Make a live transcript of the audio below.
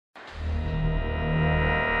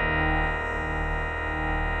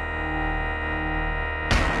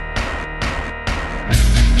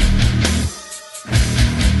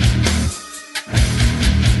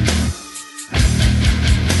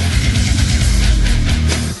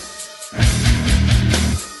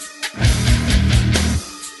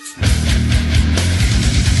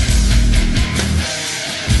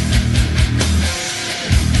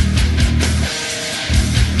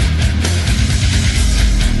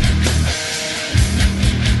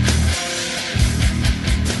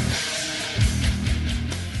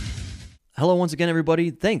Hello once again, everybody.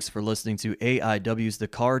 Thanks for listening to AIW's The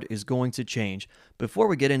Card is Going to Change. Before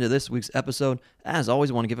we get into this week's episode, as always,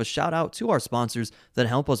 I want to give a shout out to our sponsors that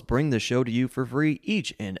help us bring the show to you for free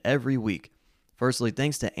each and every week. Firstly,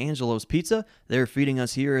 thanks to Angelo's Pizza. They're feeding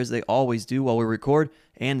us here as they always do while we record,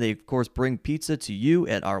 and they, of course, bring pizza to you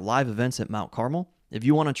at our live events at Mount Carmel. If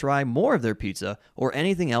you want to try more of their pizza or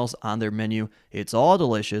anything else on their menu, it's all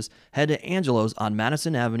delicious. Head to Angelo's on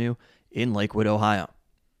Madison Avenue in Lakewood, Ohio.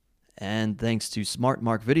 And thanks to Smart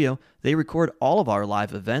Mark Video, they record all of our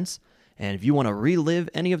live events. And if you want to relive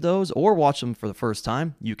any of those or watch them for the first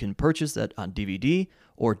time, you can purchase that on DVD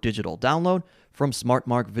or digital download from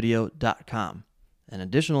smartmarkvideo.com. And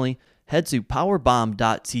additionally, head to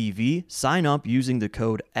powerbomb.tv, sign up using the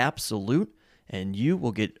code ABSOLUTE, and you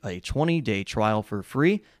will get a 20-day trial for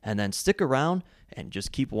free, and then stick around and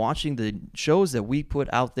just keep watching the shows that we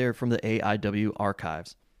put out there from the AIW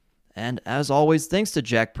archives. And as always, thanks to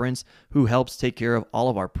Jack Prince, who helps take care of all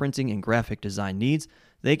of our printing and graphic design needs.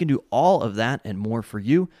 They can do all of that and more for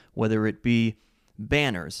you, whether it be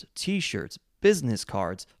banners, t-shirts, business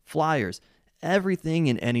cards, flyers, everything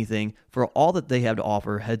and anything. For all that they have to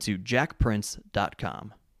offer, head to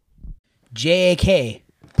jackprince.com.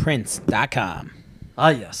 JAKPrince.com. Ah,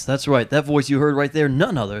 yes, that's right. That voice you heard right there,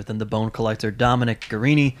 none other than the Bone Collector, Dominic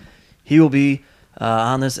Garrini. He will be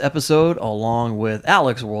on this episode, along with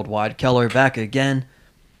Alex Worldwide Keller, back again.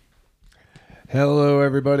 Hello,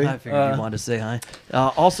 everybody. I figured you wanted to say hi.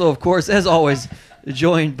 Also, of course, as always,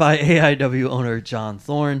 joined by AIW owner John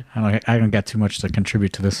Thorne. I don't got too much to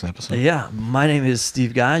contribute to this episode. Yeah, my name is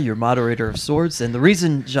Steve Guy, your moderator of sorts, and the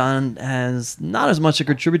reason John has not as much to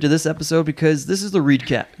contribute to this episode because this is the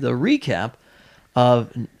recap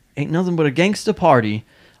of Ain't Nothing But a Gangsta Party,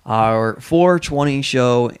 our 420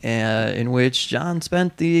 show in which John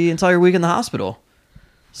spent the entire week in the hospital.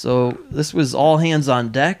 So this was all hands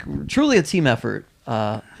on deck. Truly a team effort.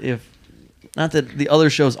 If not that the other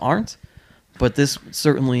shows aren't, but this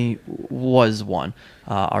certainly was one.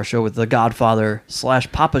 Our show with the Godfather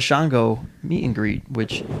 / Papa Shango meet and greet,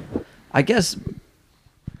 which I guess,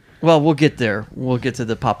 well, we'll get there. We'll get to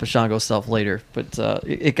the Papa Shango stuff later. But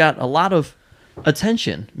it got a lot of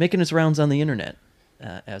attention, making its rounds on the internet.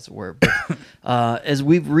 As it were. But, as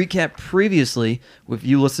we've recapped previously, if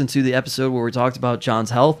you listened to the episode where we talked about John's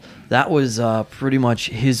health, that was pretty much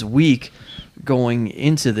his week going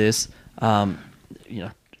into this. Not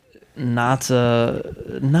much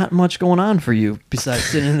going on for you besides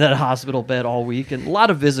sitting in that hospital bed all week, and a lot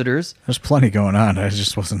of visitors. There's plenty going on. It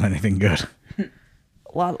just wasn't anything good. A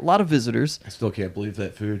lot of visitors. I still can't believe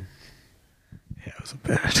that food. Yeah, it was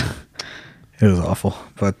bad. It was awful.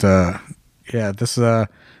 But yeah, this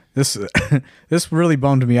really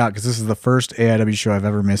bummed me out because this is the first AIW show I've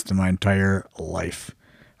ever missed in my entire life.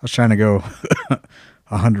 I was trying to go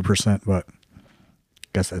 100%, but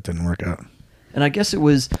guess that didn't work out. And I guess it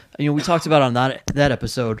was, we talked about on that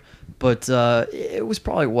episode, but it was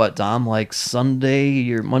probably what, Dom, like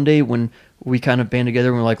Sunday or Monday when we kind of band together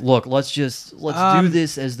and we're like, look, let's do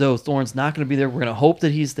this as though Thorne's not going to be there. We're going to hope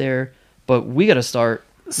that he's there, but we got to start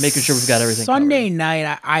making sure we've got everything Sunday covered.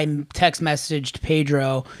 night, I text messaged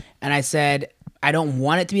Pedro, and I said, I don't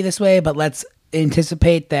want it to be this way, but let's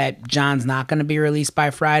anticipate that John's not going to be released by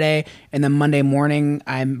Friday. And then Monday morning,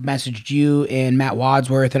 I messaged you and Matt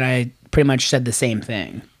Wadsworth, and I pretty much said the same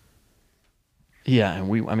thing. Yeah,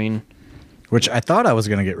 and which I thought I was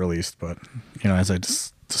going to get released, but, as I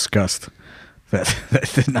discussed, that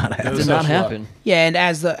did not happen. It did not happen. Yeah, and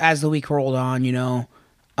as the week rolled on,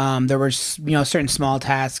 there were, certain small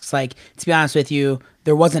tasks. Like, to be honest with you,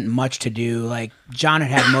 there wasn't much to do. Like, John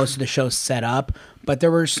had most of the show set up, but there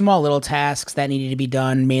were small little tasks that needed to be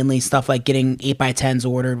done, mainly stuff like getting 8x10s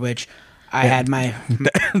ordered, which I had my...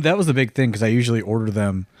 That was the big thing, because I usually order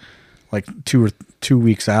them like 2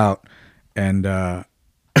 weeks out, and I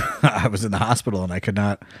was in the hospital, and I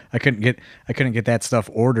couldn't get that stuff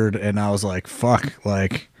ordered, and I was like, fuck,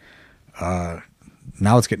 like...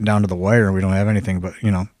 now it's getting down to the wire and we don't have anything, but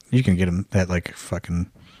you can get them at like fucking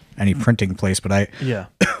any printing place, but I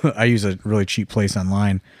use a really cheap place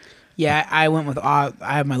online. Yeah, I went with, I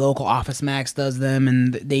have my local Office Max does them,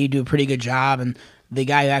 and they do a pretty good job, and the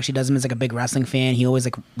guy who actually does them is like a big wrestling fan. He always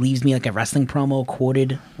like leaves me like a wrestling promo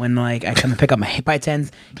quoted when like I come to pick up my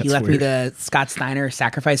 8x10s. He left me the Scott Steiner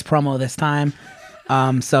sacrifice promo this time.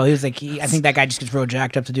 So he was like, I think that guy just gets real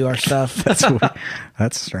jacked up to do our stuff.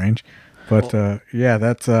 That's strange. But yeah,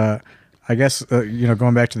 that's I guess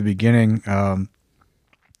going back to the beginning,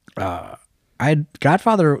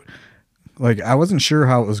 Godfather, like I wasn't sure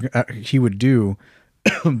how it was he would do,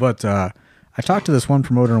 but I talked to this one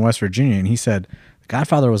promoter in West Virginia, and he said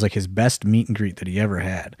Godfather was like his best meet and greet that he ever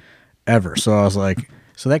had, ever. So I was like,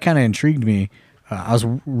 so that kind of intrigued me. I was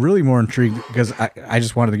really more intrigued because I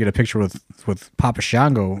just wanted to get a picture with Papa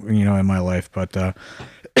Shango, in my life. But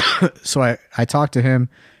so I talked to him,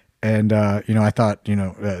 and I thought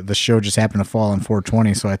the show just happened to fall on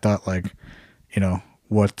 420, so I thought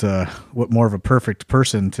what more of a perfect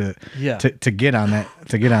person to get on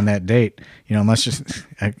that date, unless just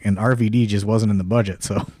an RVD just wasn't in the budget.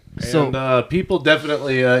 So people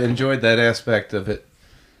definitely enjoyed that aspect of it.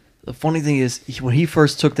 The funny thing is, when he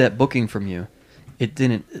first took that booking from you, it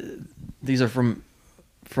didn't. These are from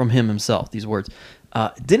him himself. These words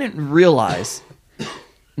didn't realize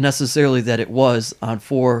necessarily that it was on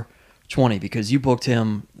 420 because you booked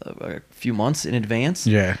him a few months in advance.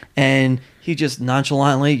 Yeah, and he just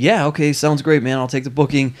nonchalantly, yeah, okay, sounds great, man. I'll take the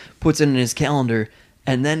booking. Puts it in his calendar,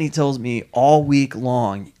 and then he tells me all week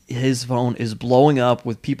long his phone is blowing up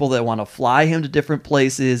with people that want to fly him to different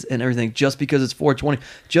places and everything just because it's 420,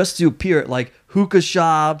 just to appear at like hookah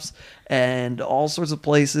shops and all sorts of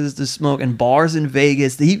places to smoke and bars in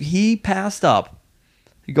Vegas. He passed up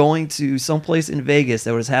going to someplace in Vegas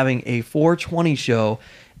that was having a 420 show,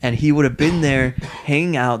 and he would have been there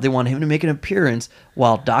hanging out. They wanted him to make an appearance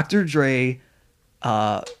while Dr. Dre,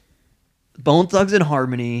 Bone Thugs and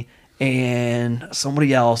Harmony, and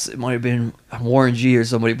somebody else, it might have been Warren G or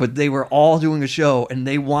somebody, but they were all doing a show, and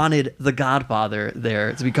they wanted the Godfather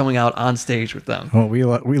there to be coming out on stage with them. Well, we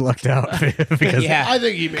lucked out because I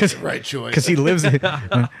think he made the right choice because he lives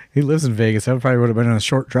in Vegas. That probably would have been a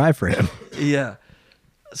short drive for him. Yeah.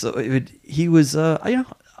 So he was,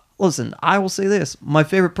 listen, I will say this. My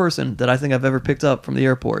favorite person that I think I've ever picked up from the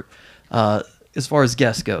airport, as far as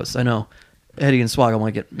guest goes. I know Eddie and Swag, I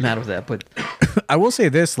want to get mad with that, but I will say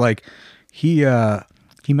this, like he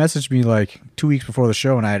messaged me like 2 weeks before the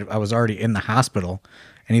show, and I was already in the hospital,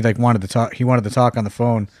 and he wanted to talk on the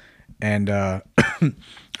phone, and I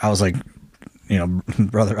was like,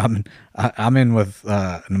 brother, I'm in with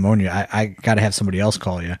pneumonia. I got to have somebody else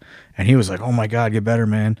call you. And he was like, oh my God, get better,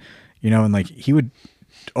 man. And like he would,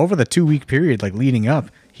 over the 2 week period, like leading up,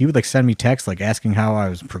 he would like send me texts like asking how I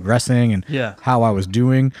was progressing and how I was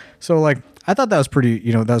doing. So like I thought that was pretty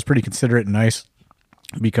considerate and nice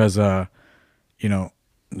because she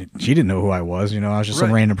didn't know who I was. I was just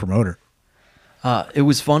some random promoter. It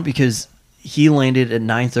was fun because he landed at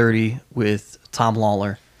 9:30 with Tom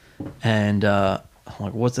Lawler, and I'm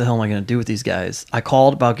like, what the hell am I going to do with these guys? I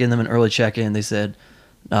called about getting them an early check-in. They said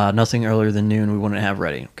nothing earlier than noon we wouldn't have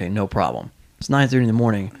ready. Okay, no problem. It's 9:30 in the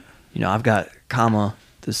morning. I've got Kama,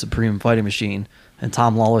 the Supreme Fighting Machine, and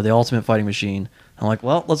Tom Lawler, the Ultimate Fighting Machine. I'm like,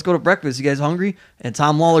 well, let's go to breakfast. You guys hungry? And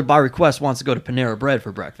Tom Lawler, by request, wants to go to Panera Bread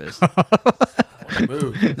for breakfast.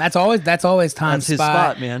 That's always Tom's That's his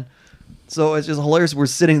spot, man. So it's just hilarious. We're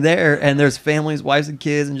sitting there, and there's families, wives and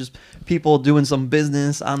kids, and just people doing some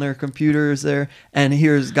business on their computers there. And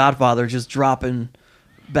here's Godfather just dropping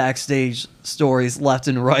backstage stories left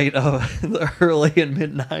and right of the early and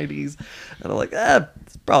mid 90s. And I'm like,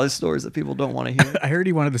 it's probably stories that people don't want to hear. I heard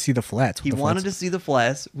he wanted to see the Flats. He wanted to see the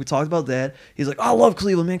Flats. We talked about that. He's like, I love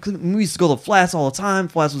Cleveland, man. We used to go to the Flats all the time.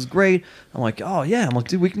 Flats was great. I'm like, oh, yeah. I'm like,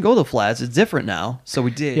 dude, we can go to the Flats. It's different now. So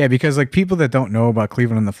we did. Yeah, because like people that don't know about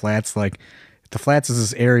Cleveland and the Flats, like the Flats is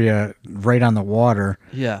this area right on the water.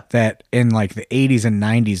 Yeah. That in like the 80s and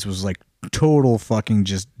 90s was like total fucking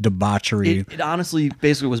just debauchery. It honestly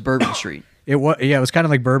basically was Bourbon Street. It was kind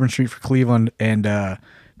of like Bourbon Street for Cleveland, and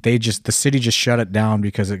the city just shut it down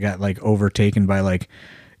because it got like overtaken by like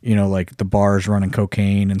like the bars running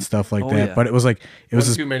cocaine and stuff like that. Yeah. But it was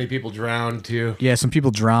too many people drowned too. Yeah, some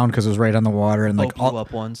people drowned because it was right on the water, and like blew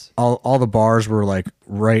up ones. All the bars were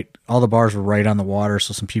right on the water,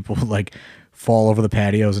 so some people would like fall over the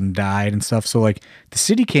patios and died and stuff. So like the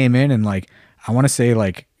city came in and like I want to say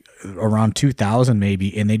like around 2000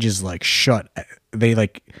 maybe, and they just like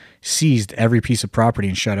seized every piece of property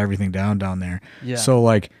and shut everything down there. Yeah. So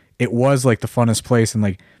like it was like the funnest place, and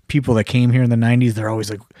like people that came here in the 90s, they're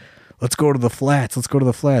always like, let's go to the Flats.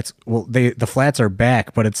 Well, the Flats are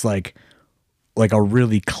back, but it's like a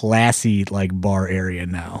really classy like bar area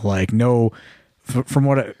now. Like no, from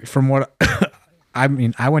what I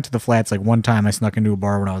mean, I went to the Flats like one time. I snuck into a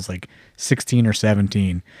bar when I was like 16 or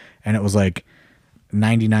 17, and it was like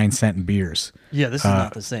 99-cent beers. Yeah, this is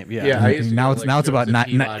not the same. Yeah, I used to now go, it's about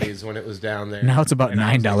Peabody's when it was down there. Now it's about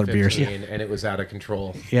 $9 beers, and it was out of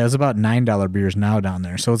control. Yeah, it's about $9 beers now down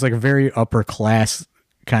there. So it's like a very upper class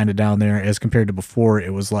kind of down there as compared to before.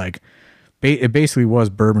 It was like it basically was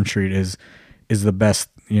Bourbon Street is the best,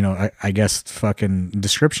 I guess fucking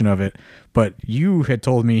description of it. But you had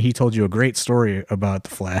told me he told you a great story about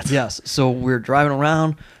the Flats. Yes. So we're driving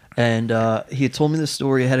around. And he had told me this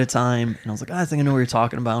story ahead of time, and I was like, I think I know what you're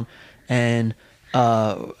talking about. and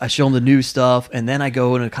I show him the new stuff, and then I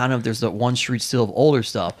go into kind of, there's the one street still of older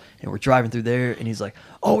stuff, and we're driving through there, and he's like,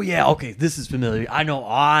 oh yeah, okay, this is familiar. I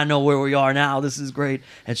know where we are now. This is great.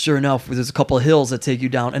 And sure enough, there's a couple of hills that take you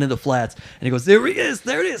down into the flats, and he goes, there it is.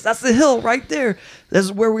 That's the hill right there. This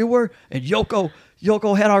is where we were. And Yoko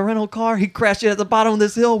had our rental car. He crashed it at the bottom of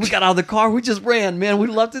this hill. We got out of the car. We just ran, man. We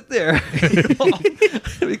left it there.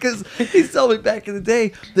 Because he's telling me back in the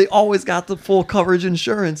day, they always got the full coverage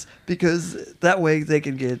insurance because that way they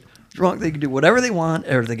can get drunk. They can do whatever they want,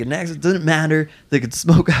 or they get an accident. It doesn't matter. They could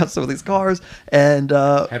smoke out some of these cars and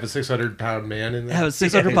have a 600-pound man in there. Have a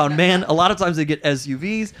 600-pound man. A lot of times they get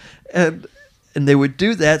SUVs, and they would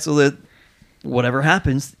do that so that whatever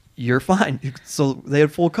happens, you're fine. So they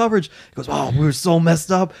had full coverage. He goes, oh, we were so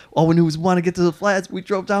messed up. All we knew was we wanted to get to the flats. We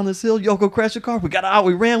drove down this hill. Yoko crashed the car. We got out.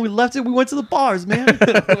 We ran. We left it. We went to the bars, man.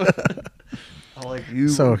 I like you.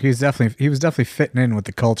 So he was definitely fitting in with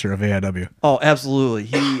the culture of AIW. Oh, absolutely.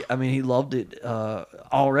 He loved it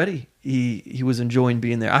already. He was enjoying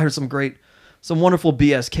being there. I heard some wonderful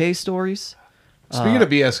BSK stories. Speaking of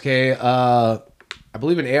BSK, I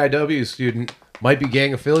believe an AIW student might be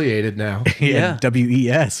gang affiliated now. Yeah.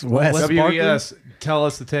 WES. West. WES, tell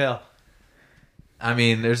us the tale. I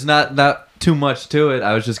mean, there's not too much to it.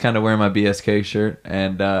 I was just kind of wearing my BSK shirt,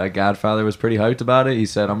 and Godfather was pretty hyped about it. He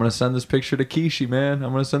said, I'm going to send this picture to Kishi, man.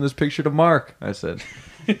 I'm going to send this picture to Mark. I said,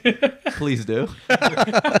 please do.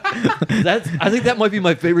 I think that might be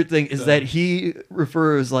my favorite thing is that he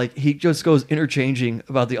refers, like, he just goes interchanging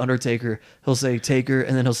about The Undertaker. He'll say Taker,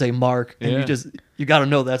 and then he'll say Mark, and you got to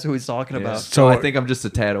know that's who he's talking about. So I think I'm just a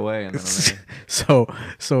tad away. And then I'm there.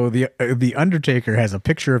 So the Undertaker has a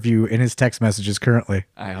picture of you in his text messages currently.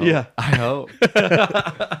 I hope. Yeah. I hope.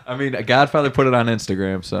 I mean, Godfather put it on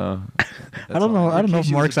Instagram, so I don't know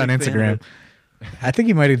if Mark's on Instagram. I think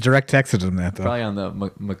he might have direct texted him that though. Probably on the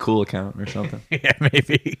McCool account or something. Yeah,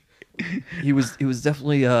 maybe. He was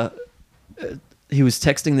definitely he was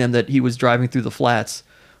texting them that he was driving through the flats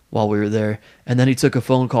while we were there, and then he took a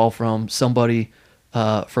phone call from somebody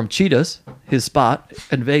from Cheetah's, his spot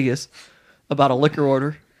in Vegas, about a liquor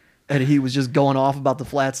order, and he was just going off about the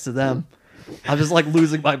flats to them. I'm just like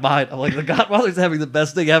losing my mind. I'm like, the Godfather's having the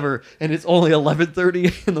best day ever, and it's only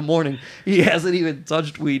 11:30 in the morning. He hasn't even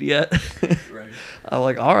touched weed yet. Right. I'm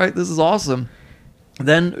like, all right, this is awesome.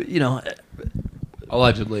 Then,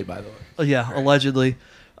 Allegedly, by the way. Yeah, allegedly.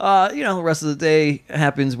 The rest of the day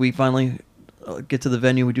happens. We finally get to the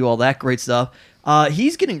venue. We do all that great stuff.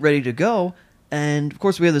 He's getting ready to go, and of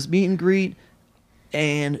course we have this meet and greet,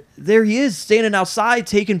 and there he is standing outside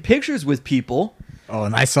taking pictures with people. Oh,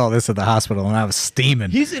 and I saw this at the hospital, and I was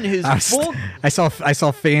steaming. He's in his full. I saw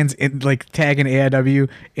fans tagging AIW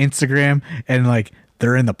Instagram, and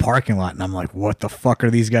they're in the parking lot, and I'm like, what the fuck are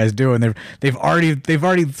these guys doing? They've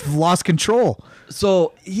already lost control.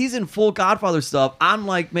 So he's in full Godfather stuff. I'm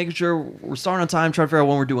like making sure we're starting on time, trying to figure out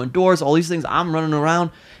when we're doing doors, all these things. I'm running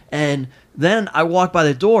around, and then I walk by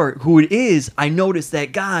the door. Who it is? I notice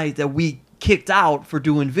that guy that we kicked out for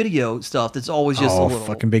doing video stuff. That's always just a little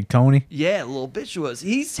fucking Big Tony. Yeah, a little bitch to us.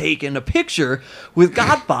 He's taking a picture with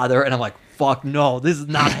Godfather, and I'm like, fuck no, this is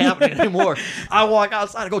not happening anymore. I walk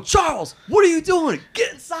outside. I go, Charles, what are you doing?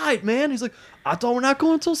 Get inside, man. He's like, I thought we're not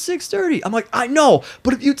going until 6:30. I'm like, I know,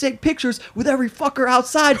 but if you take pictures with every fucker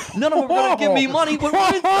outside, none of them are going to give me money when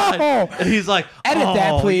we're inside. And he's like, edit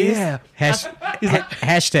that, please. Yeah. He's like,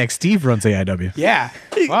 hashtag Steve runs AIW. Yeah.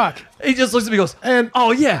 Fuck. He just looks at me and goes,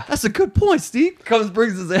 oh yeah, that's a good point, Steve. Comes,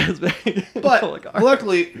 brings his ass back. But like, right.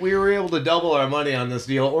 luckily, we were able to double our money on this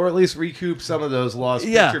deal, or at least recoup some of those lost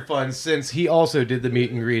picture funds, since he also did the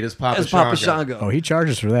meet and greet as Papa Shango. Oh, he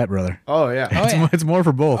charges for that, brother. Oh, yeah. It's more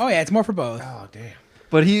for both. Oh, yeah, it's more for both. Oh, damn.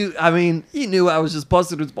 But he knew I was just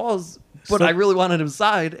busting his balls, but I really wanted him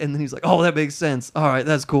side. And then he's like, oh, that makes sense. All right,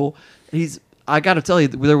 that's cool. I got to tell you,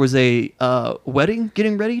 there was a wedding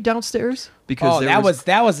getting ready downstairs because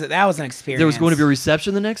that was an experience. There was going to be a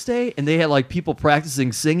reception the next day, and they had people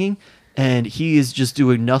practicing singing, and he is just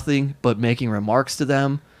doing nothing but making remarks to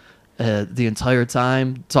them the entire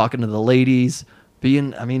time, talking to the ladies.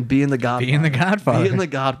 Being the Godfather. Being the Godfather. Being the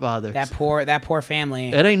Godfather. That poor family.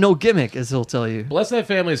 It ain't no gimmick, as he'll tell you. Bless that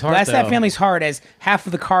family's heart, that family's heart, as half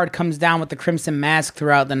of the card comes down with the crimson mask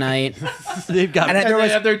throughout the night. They've got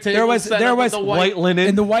there was the white linen.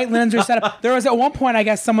 And the white linens are set up. There was at one point, I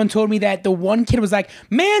guess someone told me that the one kid was like,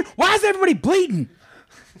 man, why is everybody bleeding?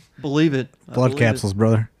 Believe it. Blood capsules,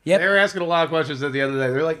 brother. Yep. They were asking a lot of questions at the end of the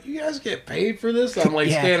day. They're like, you guys get paid for this? I'm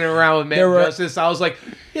standing around with Man Justice. I was like,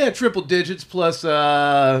 yeah, triple digits plus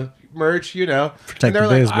merch, Protect and they're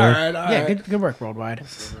the biz, like, bro. all right. Yeah, good work, Worldwide.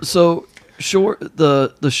 So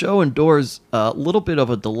the show endures a little bit of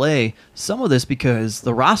a delay. Some of this because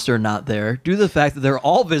the roster not there due to the fact that they're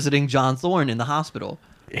all visiting John Thorne in the hospital.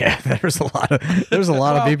 Yeah, there's a lot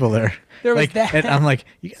of people there. There was like, that. And I'm like,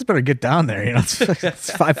 you guys better get down there. You know, it's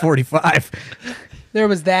 5:45. There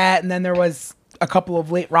was that, and then there was a couple of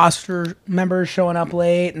late roster members showing up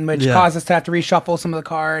late, and which caused us to have to reshuffle some of the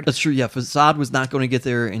card. That's true. Yeah, Facade was not going to get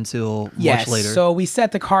there until much later. So we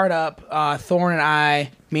set the card up. Thorne and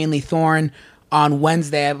I, mainly Thorne, on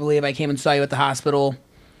Wednesday, I believe. I came and saw you at the hospital,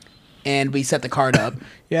 and we set the card up.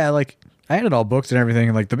 Yeah, like I had it all booked and everything.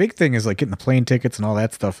 And like the big thing is like getting the plane tickets and all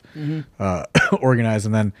that stuff organized,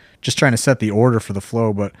 and then just trying to set the order for the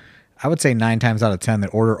flow. But I would say 9 times out of 10, the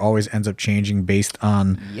order always ends up changing based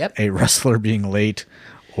on a wrestler being late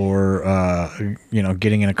or,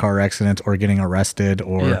 getting in a car accident or getting arrested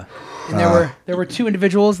or. And there were 2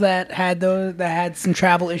 individuals that had some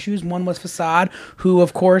travel issues. One was Facade, who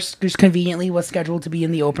of course just conveniently was scheduled to be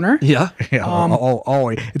in the opener. Yeah.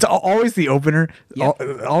 Always. It's always the opener.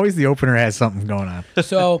 Always the opener has something going on.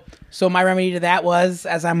 So my remedy to that was,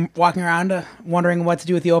 as I'm walking around wondering what to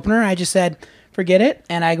do with the opener, I just said, forget it.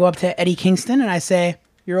 And I go up to Eddie Kingston and I say,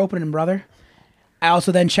 you're opening, brother. I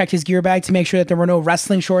also then checked his gear bag to make sure that there were no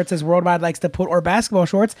wrestling shorts, as Worldwide likes to put, or basketball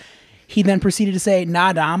shorts. He then proceeded to say,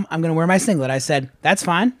 nah, Dom, I'm going to wear my singlet. I said, that's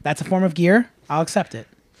fine. That's a form of gear. I'll accept it.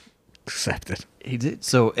 Accept it. He did.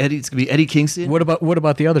 So it's going to be Eddie Kingston. What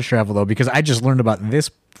about the other travel, though? Because I just learned about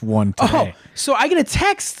this one today. So I get a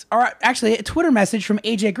text, or actually a Twitter message from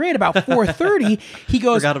AJ Gray at about 4:30. He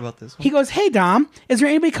goes, forgot about this one. He goes, hey, Dom, is there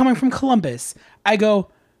anybody coming from Columbus? I go,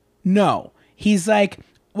 no. He's like,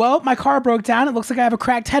 well, my car broke down. It looks like I have a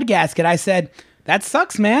cracked head gasket. I said, that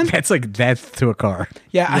sucks, man. That's to a car.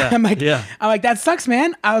 Yeah. I'm like, that sucks,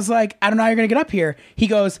 man. I was like, I don't know how you're going to get up here. He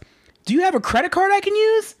goes, do you have a credit card I can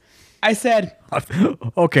use? I said,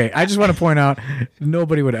 okay, I just want to point out,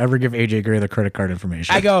 nobody would ever give AJ Gray the credit card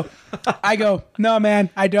information. I go, no, man,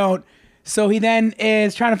 I don't. So he then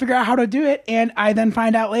is trying to figure out how to do it, and I then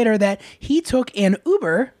find out later that he took an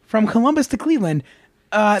Uber from Columbus to Cleveland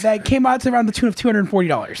that came out to around the tune of $240.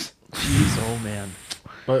 Jeez, oh man.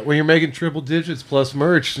 But when you're making triple digits plus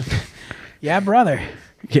merch. Yeah, brother.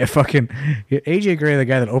 Yeah, fucking AJ Gray, the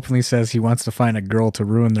guy that openly says he wants to find a girl to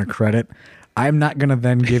ruin their credit. I'm not gonna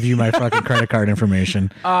then give you my fucking credit card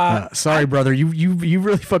information. Sorry, brother. You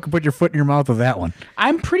really fucking put your foot in your mouth with that one.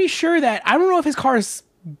 I'm pretty sure that I don't know if his car's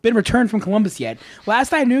been returned from Columbus yet.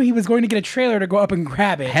 Last I knew, he was going to get a trailer to go up and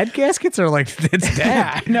grab it. Head gaskets are like, it's dead.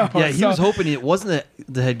 Yeah, I know. Yeah, he was hoping it wasn't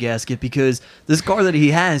the head gasket because this car that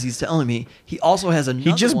he has, he's telling me, he also has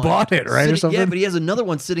another one. He just bought it, right, or something? Yeah, but he has another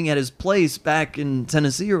one sitting at his place back in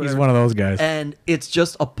Tennessee or whatever. He's one of those guys. And it's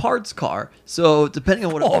just a parts car. So depending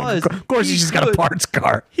on what it was. Of course he's just got a parts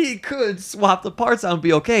car. He could swap the parts out and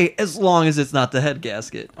be okay as long as it's not the head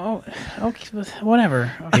gasket. Oh, okay,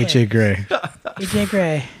 whatever. Okay. AJ Gray. AJ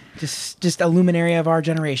Gray. Just a luminary of our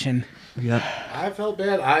generation. Yeah. I felt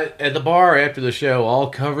bad. At the bar after the show, all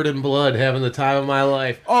covered in blood, having the time of my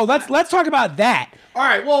life. Oh, let's talk about that. All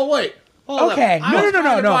right, well, wait. Hold Okay. up.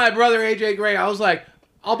 No. My brother AJ Gray, I was like,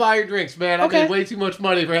 I'll buy your drinks, man. I paid way too much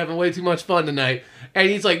money for having way too much fun tonight. And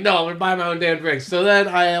he's like, no, I'm going to buy my own damn drinks. So then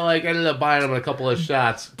I ended up buying him a couple of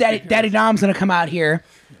shots. Daddy Dom's going to come out here.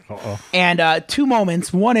 Uh-oh. And 2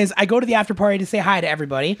 moments. One is I go to the after party to say hi to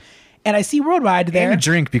everybody. And I see Worldwide there. And a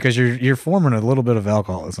drink because you're forming a little bit of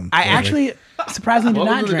alcoholism. I actually surprisingly did not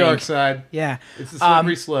Welcome to drink. the dark side. Yeah. It's a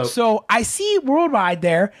slippery slope. So I see Worldwide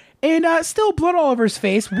there. And still blood all over his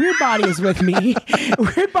face. Weird Body is with me.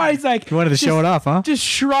 Weird Body's like... You wanted to show it off, huh? Just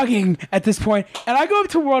shrugging at this point. And I go up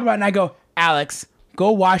to Worldwide and I go, Alex,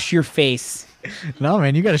 go wash your face. No,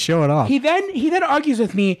 man, you got to show it off. He then argues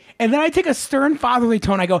with me. And then I take a stern fatherly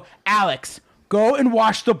tone. I go, Alex, go and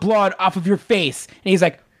wash the blood off of your face. And he's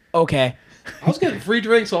like, okay. I was getting free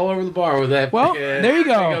drinks all over the bar with that. Well, there you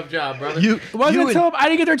go. Up job, brother. I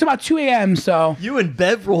didn't get there until about 2 a.m. So You and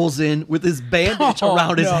Bev rolls in with his bandage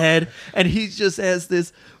around his head, and he just has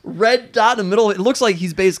this red dot in the middle. It looks like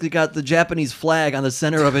he's basically got the Japanese flag on the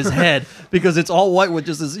center of his head because it's all white with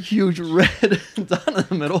just this huge red dot in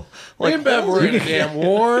the middle. Me and Bev were in a damn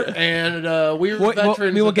war, and we were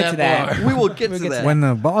veterans. we will get to that. We will get to that. When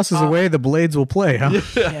the boss is away, the blades will play, huh?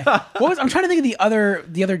 Yeah. I'm trying to think of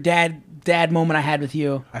the other dad moment I had with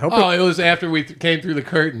you. I hope it was after we came through the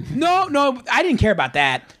curtain. No, I didn't care about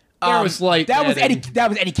that. There was like that was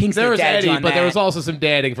Eddie Kingston. There was Eddie, but there was also some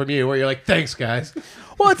dadding from you where you're like, thanks, guys.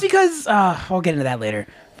 Well, it's because I'll get into that later.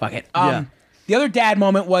 Fuck it. The other dad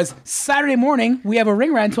moment was Saturday morning. We have a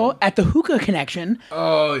ring rental at the Hookah Connection.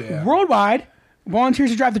 Oh yeah. Worldwide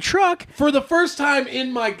volunteers to drive the truck, For the first time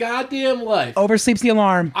in my goddamn life, oversleeps the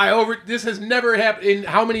alarm. this has never happened in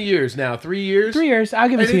how many years now? 3 years? 3 years. I'll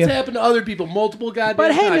give it And to you. it's happened to other people multiple goddamn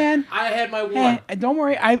But hey, times. man. I had my one. Hey, don't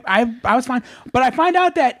worry. I was fine. But I find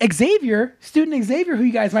out that student Xavier, who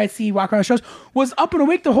you guys might see walk around the shows, was up and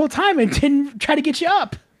awake the whole time and didn't try to get you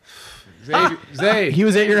up. Zay. He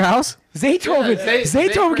was at your house? Zay told me. Zay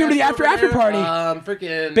told me to come to the after party.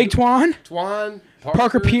 Freaking Big Twan,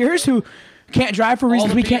 Parker Pierce, who can't drive for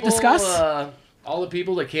reasons we can't discuss. All the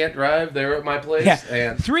people that can't drive, they're at my place. Yeah,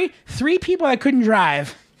 And three people that couldn't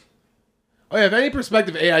drive. oh yeah, if any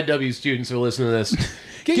prospective AIW students are listening to this,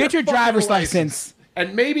 Get your fucking driver's license.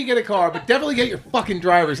 and maybe get a car, but definitely get your fucking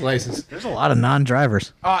driver's license. There's a lot of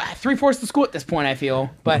non-drivers. 3/4 of the school at this point, I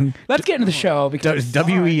feel. But let's get into the show because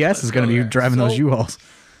WES is going to be driving those U-Hauls.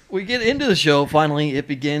 We get into the show. Finally, it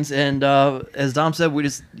begins, and as Dom said,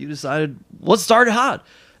 you decided let's start it hot.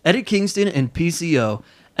 Eddie Kingston and PCO,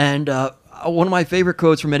 and one of my favorite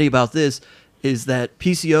quotes from Eddie about this is that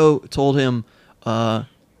PCO told him that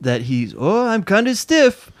I'm kind of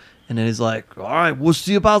stiff, and then he's like, all right, we'll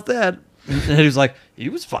see about that. And he was like, he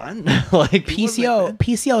was fine. Like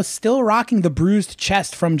PCO is still rocking the bruised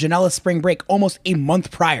chest from Janela's spring break almost a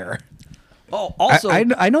month prior. Oh, also,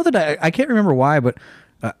 I know that I can't remember why, but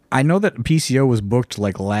I know that PCO was booked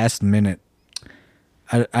like last minute.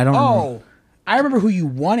 I don't know. I remember who you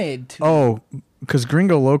wanted to. Oh, because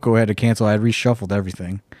Gringo Loco had to cancel. I had reshuffled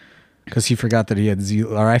everything because he forgot that he had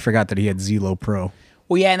I forgot that he had Zelo Pro.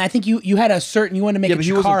 Well, yeah, and I think you had a certain, you wanted to make but a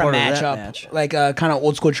he wasn't Chikara part of that match up, match. like a kind of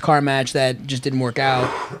old school Chikara match that just didn't work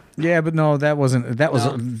out. Yeah, but no, that was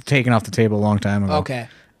taken off the table a long time ago. Okay.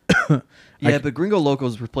 yeah, but Gringo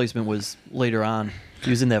Loco's replacement was later on. He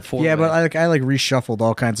was in that four. Yeah, but I reshuffled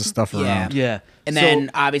all kinds of stuff around. Yeah. And So-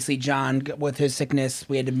 then obviously John, with his sickness,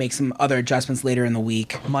 we had to make some other adjustments later in the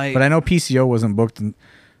week. But I know PCO wasn't booked.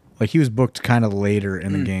 He was booked kind of later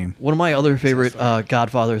in the game. One of my other favorite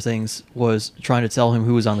Godfather things was trying to tell him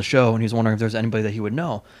who was on the show, and he was wondering if there's anybody that he would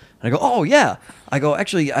know. And I go, oh, yeah. I go,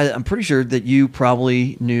 actually, I'm pretty sure that you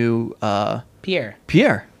probably knew Pierre,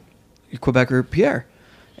 Quebecer Pierre.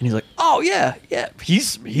 And he's like, oh, yeah.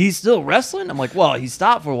 He's still wrestling? I'm like, well, he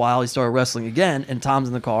stopped for a while. He started wrestling again. And Tom's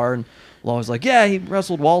in the car, and Law's like, yeah, he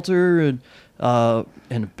wrestled Walter, and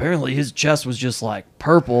apparently his chest was just like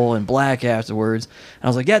purple and black afterwards. And I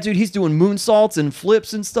was like, yeah, dude, he's doing moonsaults and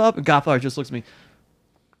flips and stuff. And Godfather just looks at me,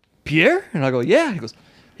 Pierre? And I go, yeah. He goes,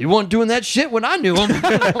 he wasn't doing that shit when I knew him.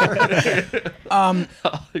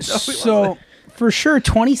 So for sure,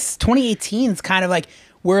 2018 is kind of like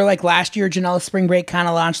where like last year Janela Spring Break kind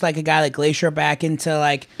of launched like a guy like Glacier back into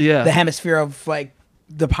like the hemisphere of like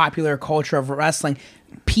the popular culture of wrestling.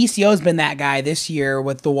 PCO's been that guy this year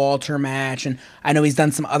with the Walter match, and I know he's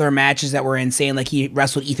done some other matches that were insane. Like he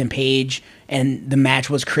wrestled Ethan Page, and the match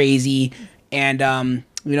was crazy. And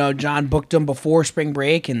John booked him before spring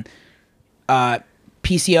break, and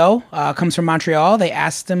PCO comes from Montreal. They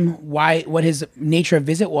asked him what his nature of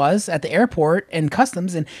visit was at the airport and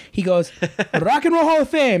customs, and he goes, Rock and Roll Hall of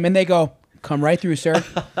Fame. And they go, come right through, sir.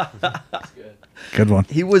 Good one.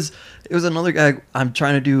 It was another guy. I'm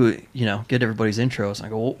trying to do, get everybody's intros. And I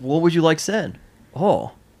go, well, what would you like said?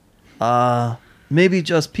 Oh, maybe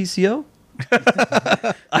just PCO.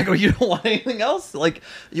 I go, you don't want anything else? Like,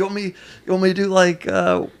 you want me to do like,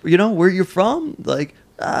 where you're from? Like,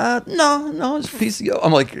 no, it's PCO.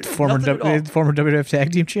 I'm like, Former WWF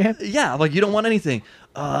Tag Team Champ? Yeah, I'm like, you don't want anything.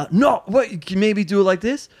 No, what, you can maybe do it like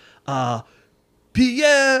this?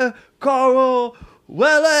 Pierre Carl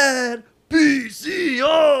Ouellet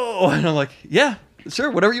PCO. And I'm like, yeah, sure,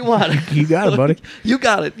 whatever you want. You got it, buddy. You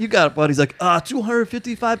got it, buddy. He's like,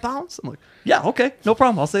 255 pounds? I'm like, yeah, okay, no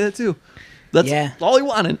problem. I'll say that too. That's all he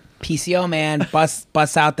wanted. PCO, man,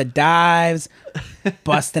 busts out the dives,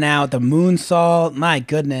 busting out the moonsault. My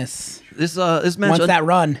goodness. This match. Once that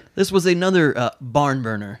run. This was another barn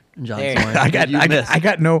burner, John. I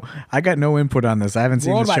got no input on this. I haven't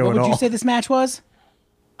seen the show at all. What would you say this match was?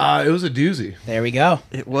 It was a doozy. There we go.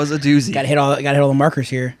 It was a doozy. Got to hit all the markers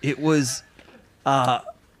here. It was,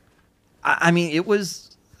 it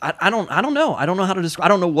was. I don't know. I don't know how to describe. I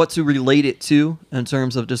don't know what to relate it to in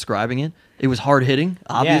terms of describing it. It was hard hitting,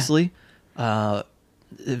 obviously. Yeah.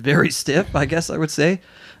 Very stiff, I guess I would say.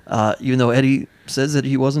 Even though Eddie says that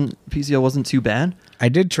PCO wasn't too bad. I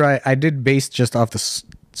did base just off the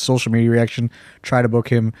social media reaction. Try to book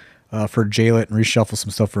him for J-Lit and reshuffle some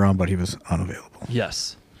stuff around, but he was unavailable.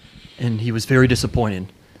 Yes. And he was very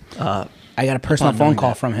disappointed. I got a personal phone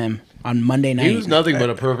call from him on Monday night. He was nothing but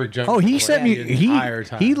a perfect jump. Oh, he sent me.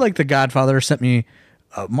 He like the Godfather sent me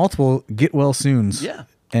multiple get well soons. Yeah.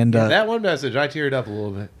 And that one message, I teared up a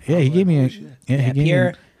little bit. yeah, he gave me a he gave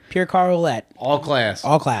me Pure car roulette. All class.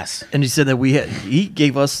 All class. And he said that he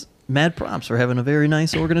gave us mad props for having a very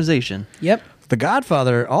nice organization. Yep. The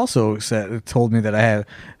Godfather also told me that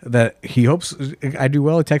he hopes I do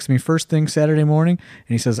well. He texted me first thing Saturday morning,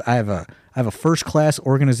 and he says I have a first class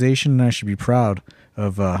organization, and I should be proud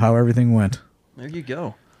of how everything went. There you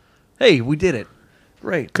go. Hey, we did it.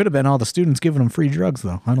 Great. Could have been all the students giving them free drugs,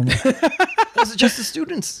 though. I don't know. Was it just the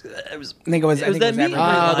students? I think it was that me?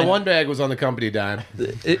 everybody. The one bag was on the company dime.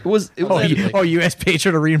 It was You asked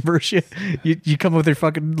Pedro to reimburse you? You come with your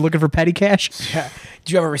fucking looking for petty cash? Yeah.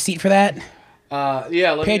 Do you have a receipt for that?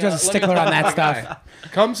 Yeah. Pedro's a stickler on that stuff.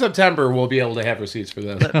 Come September, we'll be able to have receipts for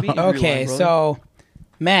this. Okay, so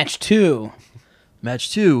match 2.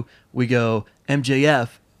 Match 2, we go MJF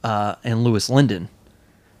and Lewis Linden.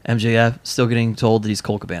 MJF still getting told that he's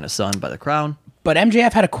Colt Cabana's son by the crowd. But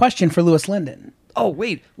MJF had a question for Lewis Linden. Oh,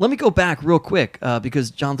 wait. Let me go back real quick because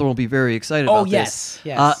Jonathan will be very excited about this.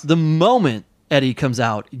 Yes. The moment Eddie comes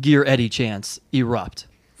out, Gear Eddie chants erupt.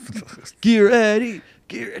 Gear Eddie.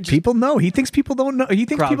 People know. He thinks people don't know. He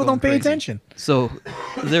thinks Crowd people going don't pay crazy. attention. So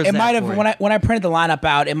there's It that might have for you. when I printed the lineup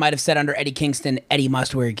out, it might have said under Eddie Kingston, Eddie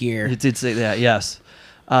must wear gear. It did say that, yes.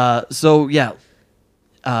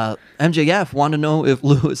 MJF wanted to know if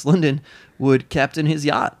Lewis Linden would captain his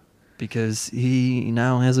yacht because he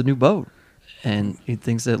now has a new boat. And he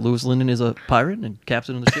thinks that Lewis Linden is a pirate and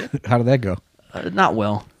captain of the ship. How did that go? Not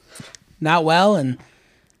well. Not well, and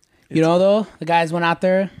though the guys went out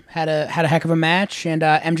there, had a heck of a match, and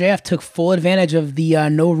MJF took full advantage of the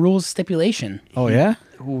no rules stipulation. Oh, yeah?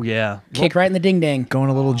 Oh, yeah. Kick right in the ding ding. Going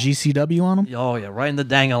a little GCW on him? Oh, yeah, right in the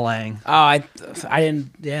dang-a-lang. Oh, I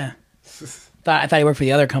didn't. Yeah, I thought he worked for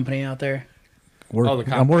the other company out there.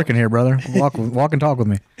 I'm working here, brother. Walk and talk with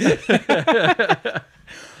me.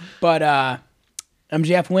 But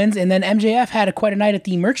MJF wins, and then MJF had quite a night at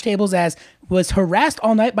the merch tables as was harassed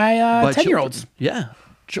all night by 10-year-olds. Yeah.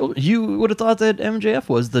 Children. You would have thought that MJF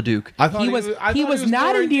was the Duke. I thought He was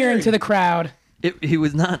not more endearing to the crowd. He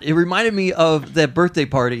was not. It reminded me of that birthday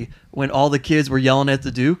party when all the kids were yelling at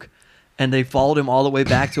the Duke, and they followed him all the way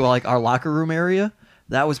back to our locker room area.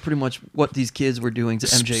 That was pretty much what these kids were doing to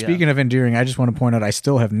MJF. Speaking of endearing, I just want to point out I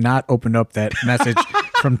still have not opened up that message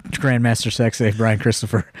from Grandmaster Sexay Brian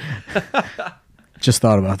Christopher. Just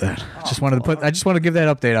thought about that. I just want to give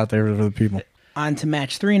that update out there for the people. On to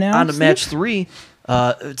match 3 now. On to match 3.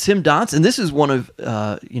 Tim Donst, and this is one of,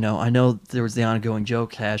 I know there was the ongoing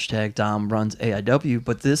joke, hashtag Dom runs AIW,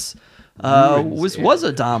 but this was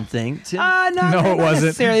a Dom thing. Tim, No, it wasn't.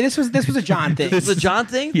 necessarily. This was a John thing. this is a John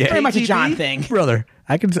thing? Yeah. Very much a ATB? John thing. Brother,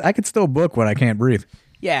 I could still book when I can't breathe.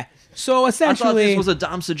 Yeah. So I thought essentially, this was a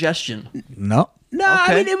Dom suggestion. No. no. I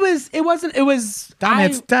Okay. mean, it wasn't.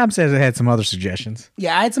 Tom says it had some other suggestions.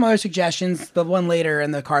 Yeah, I had some other suggestions. The one later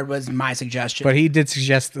in the card was my suggestion. But he did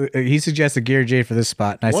suggest he suggested Gary J for this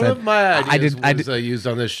spot, and I One said of my ideas I was used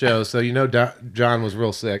on this show, so John was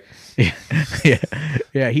real sick.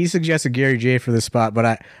 yeah. He suggested Gary J for this spot,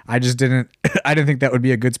 but I just didn't. I didn't think that would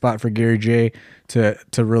be a good spot for Gary J to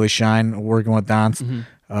really shine working with Donst.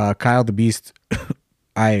 Kyle the Beast,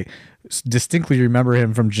 I distinctly remember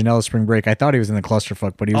him from Janela Spring Break. I thought he was in the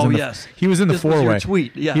clusterfuck, but he was he was in the This was your four-way.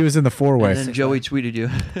 tweet, yeah. He was in the four-way. And then Joey tweeted you.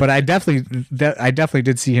 But I definitely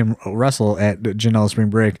did see him wrestle at Janela Spring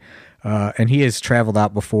Break, and he has traveled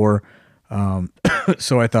out before.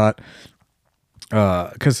 So I thought,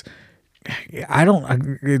 because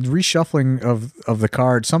reshuffling of the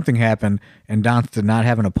card, something happened, and Donst did not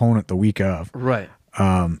have an opponent the week of, Right.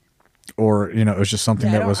 or it was just something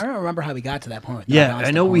I that was. don't remember how we got to that point. Yeah,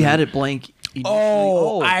 I know we had it blank.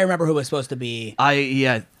 Initially. I remember who it was supposed to be.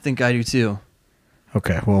 I think I do too.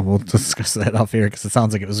 Okay, well, we'll discuss that off here because it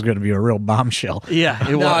sounds like it was going to be a real bombshell. Yeah,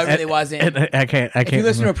 it No, was. it really wasn't. And I can't. If you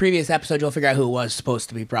listen to a previous episode, you'll figure out who it was supposed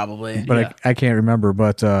to be, probably. But Yeah. I can't remember.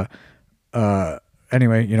 But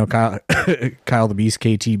anyway, Kyle the Beast,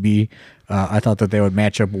 KTB. I thought that they would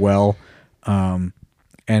match up well. And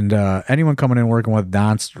anyone coming in working with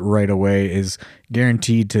Donst right away is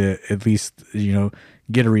guaranteed to at least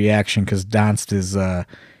get a reaction because Donst is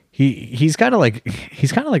he's kind of like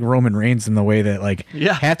Roman Reigns in the way that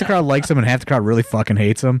half the crowd likes him and half the crowd really fucking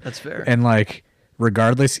hates him. That's fair. And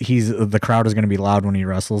regardless, the crowd is going to be loud when he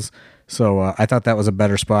wrestles. So I thought that was a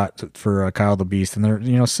better spot for Kyle the Beast, and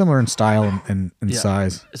they're similar in style and Yeah.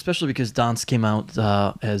 size. Especially because Donst came out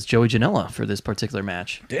as Joey Janela for this particular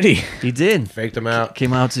match. Did he? He did. Faked him out.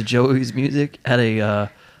 Came out to Joey's music, had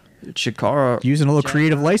a Chikara, Using a little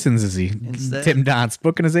creative license, is he? Instead. Tim Donst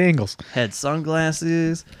booking his angles. had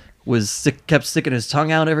sunglasses, kept sticking his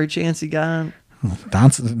tongue out every chance he got.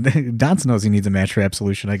 Donson knows he needs a match for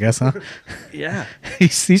Absolution, I guess, huh? Yeah.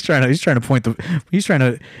 he's trying to point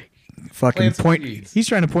fucking point. seeds. He's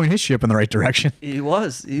trying to point his ship in the right direction. He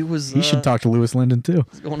was. He should talk to Lewis Linden too.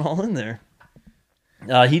 He's going all in there.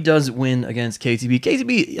 He does win against KTB.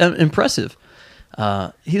 KTB, impressive.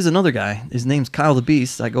 Here's another guy. His name's Kyle the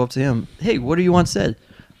Beast. I go up to him. Hey, what do you want said?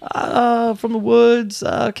 From the woods,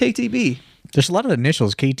 KTB. There's a lot of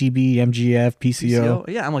initials: KTB, MGF, PCO.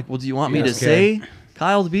 Yeah, I'm like, well, do you want me to Okay. say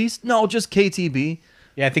Kyle the Beast? No, just KTB.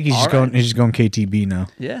 Yeah, I think he's All just right. going. He's just going KTB now.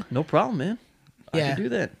 Yeah, no problem, man. I Yeah. can do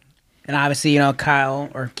that. And obviously, Kyle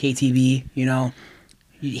or KTB,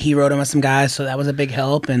 he rode him with some guys, so that was a big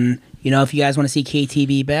help. And, if you guys want to see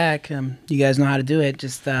KTB back, you guys know how to do it.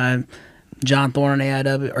 Just John Thorne on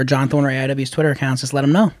AIW or John Thorne or AIW's Twitter accounts, just let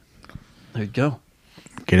him know. There you go.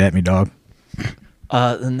 Get at me, dog.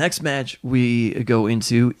 The next match we go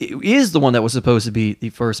into is the one that was supposed to be the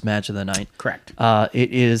first match of the night. Correct.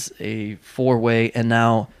 It is a 4-way, and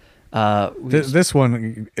now This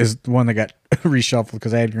one is the one that got reshuffled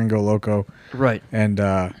because I had Gringo Loco. right. And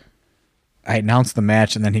I announced the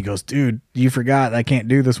match, and then he goes, "Dude, you forgot I can't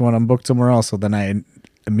do this one. I'm booked somewhere else." So then I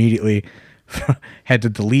immediately had to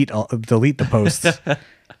delete the posts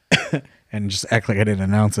and just act like I didn't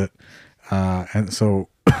announce it. And so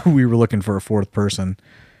we were looking for a fourth person,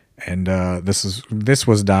 and this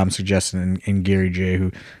was Dom's suggestion in Gary J.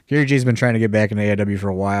 Who Gary J's been trying to get back into AIW for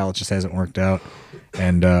a while. It just hasn't worked out.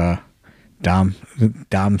 And Dom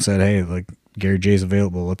said, "Hey, like Gary J's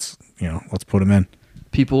available. Let's put him in."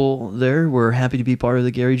 People there were happy to be part of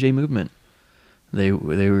the Gary J movement. They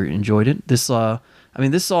were enjoyed it. This all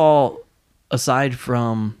aside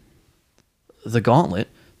from the Gauntlet,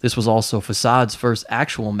 this was also Facade's first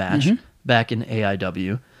actual match back in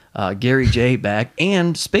AIW. Gary J back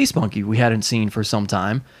and Space Monkey we hadn't seen for some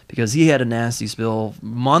time because he had a nasty spill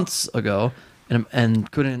months ago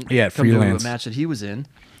and couldn't come freelance. to a match that he was in.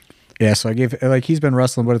 Yeah, so I gave he's been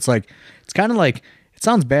wrestling, but it's kind of like it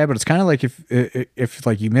sounds bad, but it's kind of like if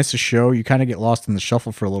like you miss a show, you kind of get lost in the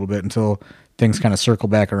shuffle for a little bit until things kind of circle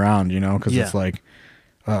back around, because it's like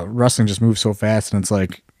wrestling just moves so fast, and it's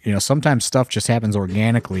like sometimes stuff just happens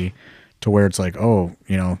organically to where it's like, oh,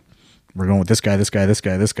 we're going with this guy,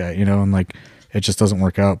 and like it just doesn't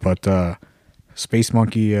work out. But Space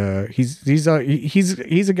Monkey, he's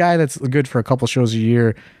a guy that's good for a couple shows a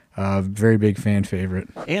year. Very big fan favorite.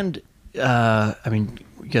 And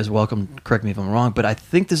you guys are welcome. Correct me if I'm wrong, but I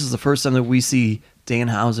think this is the first time that we see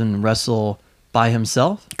Danhausen wrestle by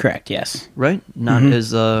himself. Correct, yes. Right? Not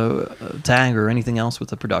as a tag or anything else with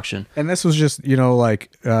the production. And this was just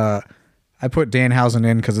I put Danhausen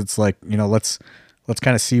in because it's like let's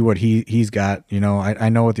kind of see what he's got. I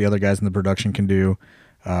know what the other guys in the production can do.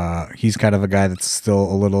 He's kind of a guy that's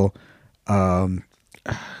still a little. I'm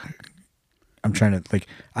trying to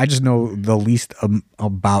I just know the least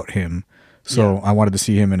about him, so I wanted to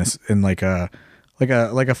see him in like a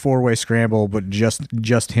 4-way scramble, but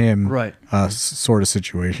just him, Right. Sort of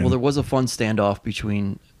situation. Well, there was a fun standoff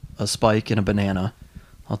between a Spike and a Banana.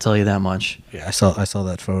 I'll tell you that much. Yeah, I saw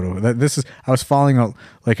that photo. I was following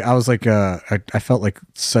I felt like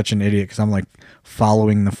such an idiot because I'm like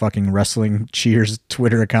following the fucking Wrestling Cheers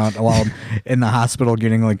Twitter account while I'm in the hospital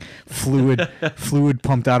getting like fluid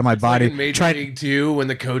pumped out of my body. Like in Major League 2 when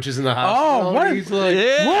the coach is in the hospital. Oh, what? He's like,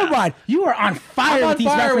 Worldwide, you are on fire with these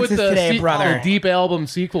references today, brother. Deep album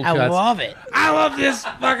sequel I cuts. love it. I love this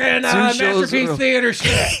fucking shows Masterpiece are- Theater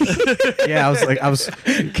shit. Yeah, I was.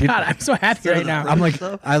 God, I'm so happy right now.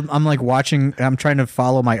 I'm like watching. I'm trying to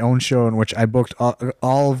follow my own show in which I booked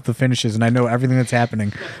all of the finishes and I know everything that's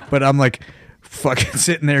happening, but I'm like fucking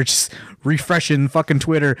sitting there just refreshing fucking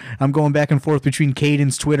Twitter. I'm going back and forth between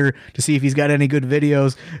Caden's Twitter to see if he's got any good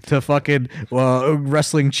videos to fucking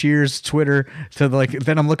Wrestling Cheers Twitter to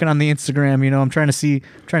then I'm looking on the Instagram, I'm trying to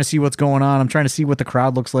see what's going on. I'm trying to see what the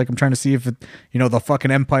crowd looks like. I'm trying to see if the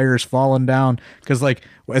fucking empire is falling down because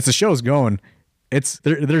as the show's going,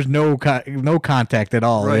 there's no contact at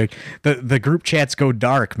all. Right. Like the group chats go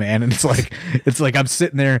dark, man, and it's like I'm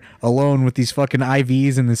sitting there alone with these fucking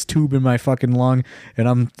IVs and this tube in my fucking lung, and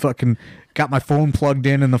I'm fucking got my phone plugged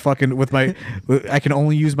in and I can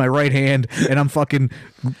only use my right hand, and I'm fucking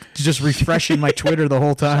just refreshing my Twitter the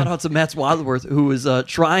whole time. Shout out to Matt Wadsworth, who was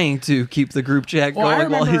trying to keep the group chat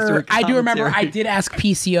going while he's doing I do remember. commentary. I did ask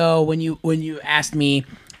PCO when you asked me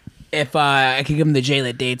if I could give him the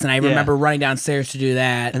J-Lit dates, and I remember running downstairs to do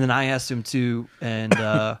that. And then I asked him to,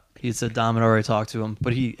 and he said Dom had already talked to him,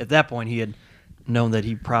 but at that point he had known that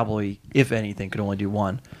he probably, if anything, could only do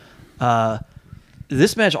one.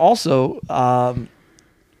 This match also,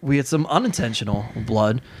 we had some unintentional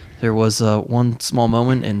blood. There was one small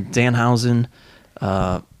moment, and Danhausen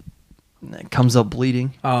Comes up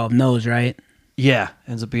bleeding. Oh, nose, right? Yeah,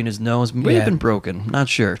 ends up being his nose. May have been broken. Not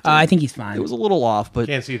sure. I think he's fine. It was a little off, but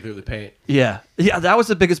Can't see through the paint. yeah, that was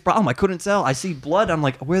the biggest problem. I couldn't tell. I see blood. I'm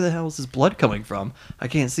like, where the hell is this blood coming from? I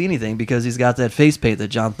can't see anything because he's got that face paint that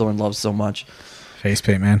John Thorne loves so much. Face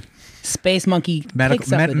paint, man. Space Monkey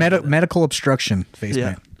picks up the Medical obstruction. Face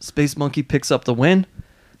Yeah, paint. Space Monkey picks up the win,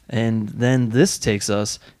 and then this takes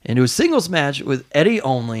us into a singles match with Eddie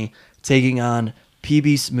Only taking on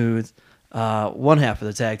PB Smooth, one half of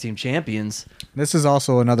the tag team champions. This is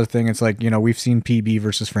also another thing. It's like, we've seen PB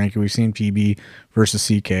versus Frankie. We've seen PB versus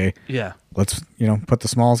CK. Yeah. Let's, put the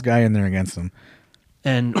smallest guy in there against them.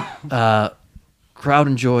 And crowd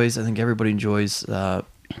enjoys. I think everybody enjoys.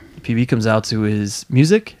 PB comes out to his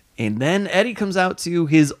music, and then Eddie comes out to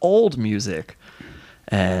his old music.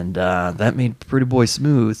 And that made Pretty Boy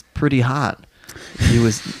Smooth pretty hot. He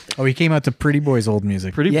was... Oh, he came out to Pretty Boy's old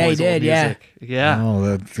music. Pretty Yeah, Boy's he did, old yeah. music. Yeah.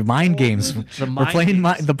 Oh, the mind games. The We're mind playing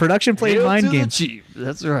games. the production played Hail mind to the games. chief.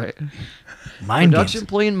 That's right. Mind Production games.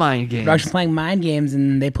 playing mind games. Production playing mind games,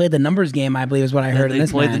 and they played the numbers game, I believe is what I heard in They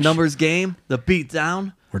this played match. the numbers game, the beat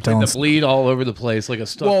down. We're And telling the bleed all over the place like a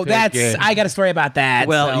stuck Well, pig game. I got a story about that.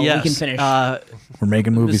 Well, so yes. we can finish. we're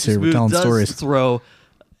making movies Mr. here. We're Smooth telling does stories. throw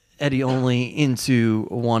Eddie Only into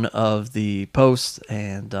one of the posts,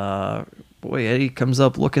 and boy, Eddie comes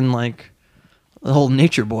up looking like the whole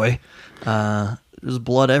nature boy. There's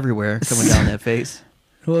blood everywhere coming down that face.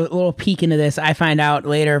 A little peek into this. I find out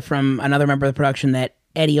later from another member of the production that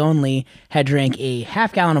Eddie Only had drank a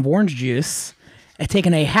half gallon of orange juice, had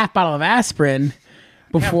taken a half bottle of aspirin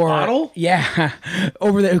before. bottle? Yeah,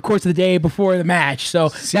 over the course of the day before the match. So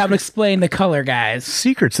that would explain the color, guys.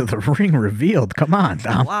 Secrets of the ring revealed. Come on, A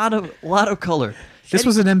Dom. lot of color. This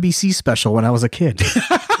was an NBC special when I was a kid.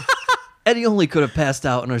 Eddie Only could have passed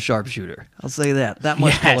out in a sharpshooter. I'll say that. That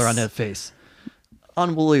much Yes. color on that face.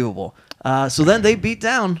 Unbelievable. So then they beat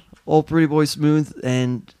down old Pretty Boy Smooth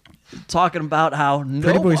and talking about how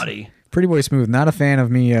nobody... Pretty Boy Smooth, not a fan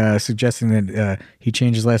of me suggesting that he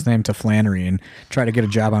change his last name to Flannery and try to get a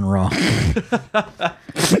job on Raw.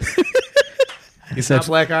 He's not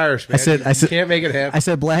Black Irish, man. I said, You can't make it happen. I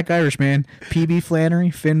said Black Irish, man. PB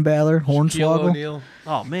Flannery, Finn Balor, Shaquille Hornswoggle. O'Neal.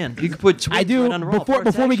 Oh, man. You could put twins I do right on Raw.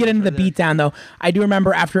 before we get into the beatdown though. I do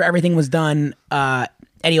remember after everything was done,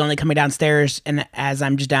 Eddie Only coming downstairs, and as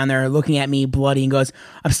I'm just down there looking at me bloody, and goes,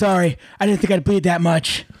 "I'm sorry, I didn't think I'd bleed that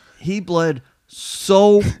much." He bled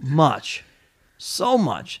so much. So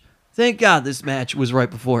much. Thank God this match was right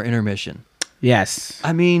before intermission. Yes,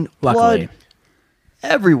 I mean, Luckily. blood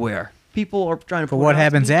everywhere. People are trying to But put what it out.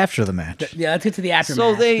 happens after the match? yeah. Let's get to the aftermath.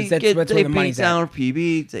 So they 'cause that's get where they the beat money's at. down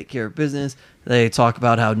PB, take care of business. They talk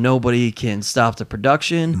about how nobody can stop the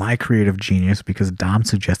production. My creative genius, because Dom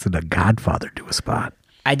suggested a Godfather do a spot.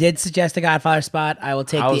 I did suggest a Godfather spot. I will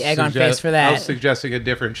take the egg on face for I was that. suggesting a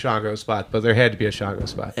different Shango spot, but there had to be a Shango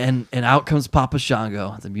spot. And out comes Papa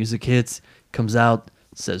Shango. The music hits, comes out,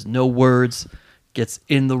 says no words, gets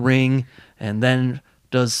in the ring, and then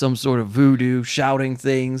does some sort of voodoo, shouting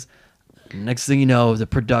things. Next thing you know, the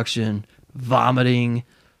production vomiting,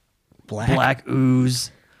 black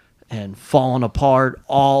ooze, and falling apart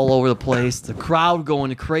all over the place. The crowd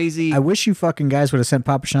going crazy. I wish you fucking guys would have sent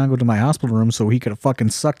Papa Shango to my hospital room so he could have fucking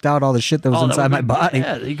sucked out all the shit that was Oh, that inside my would've body.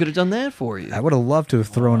 been- Yeah, he could have done that for you. I would have loved to have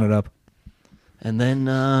thrown it up. And then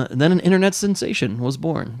an internet sensation was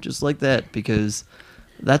born, just like that, because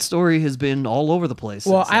that story has been all over the place.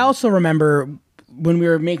 Well, since I then. also remember when we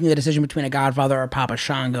were making the decision between a Godfather or Papa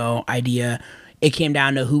Shango idea, it came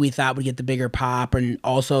down to who we thought would get the bigger pop, and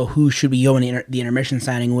also who should we go in the intermission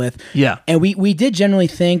signing with. Yeah. And we did generally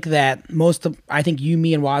think that I think you,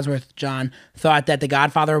 me, and Wadsworth, John, thought that the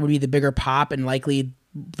Godfather would be the bigger pop and likely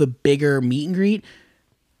the bigger meet and greet.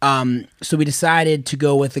 So we decided to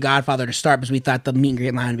go with the Godfather to start because we thought the meet and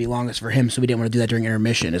greet line would be longest for him, so we didn't want to do that during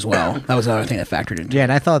intermission as well. That was another thing that factored into it. Yeah,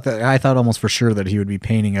 and I thought almost for sure that he would be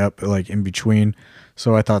painting up like in between.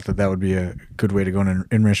 So I thought that would be a good way to go in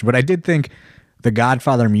intermission. But I did think the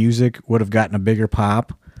Godfather music would have gotten a bigger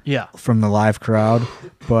pop Yeah. from the live crowd.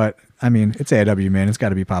 But I mean, it's AW, man. It's got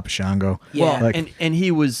to be Papa Shango. Yeah. Well, Like- and he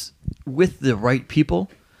was with the right people.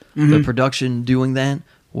 The production doing that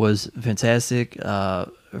was fantastic.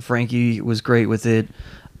 Frankie was great with it.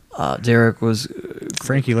 Derek was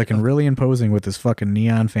Frankie looking really imposing with his fucking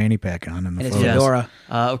neon fanny pack on in the And his photo. Yes. fedora.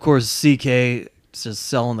 Of course, CK just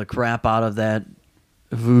selling the crap out of that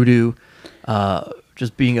voodoo,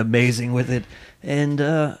 just being amazing with it. And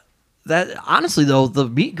that honestly, though, the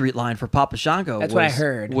meet and greet line for Papa Shango That's what I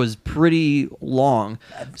heard. was pretty long.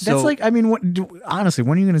 That's like, I mean, honestly,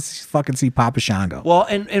 when are you going to fucking see Papa Shango? Well,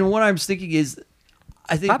 and what I'm thinking is,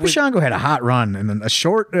 I think Papa Shango had a hot run and then a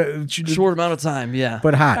short amount of time, yeah.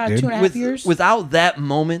 but hot, About dude. 2.5 years. Without that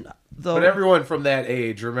moment, though. But everyone from that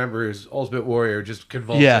age remembers Ultimate Warrior just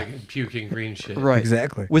convulsing and puking green shit. Right.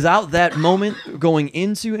 Exactly. Without that moment going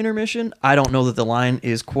into intermission, I don't know that the line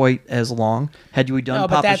is quite as long. Had we done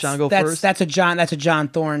Papa Shango first? That's a John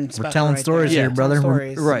Thorne special. We're telling right stories there. here, Yeah. brother.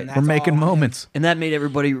 Stories, Right. and We're that's making all. moments. And that made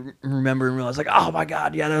everybody remember and realize, like, oh my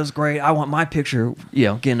God, yeah, that was great. I want my picture,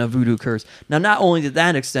 getting a voodoo curse. Now, not only did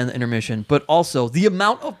that extend the intermission, but also the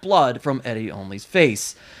amount of blood from Eddie Only's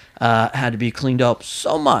face had to be cleaned up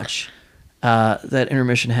so much that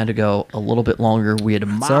intermission had to go a little bit longer. We had to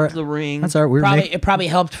mop the ring. That's all right. It probably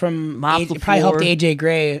helped it probably helped AJ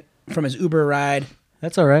Gray from his Uber ride.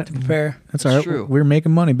 That's all right. Prepare. That's all right. true. We're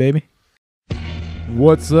making money, baby.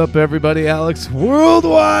 What's up, everybody? Alex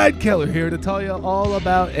Worldwide Keller here to tell you all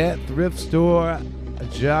about at Thrift Store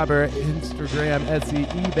Jobber, Instagram, Etsy,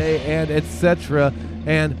 eBay, and etc.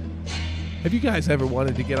 And have you guys ever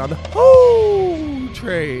wanted to get on the whole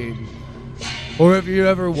train? Or have you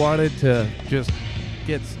ever wanted to just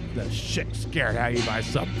get the shit scared out of you by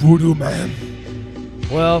some voodoo man?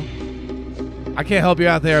 Well, I can't help you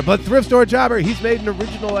out there, but Thrift Store Jobber, he's made an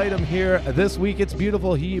original item here this week. It's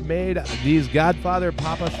beautiful. He made these Godfather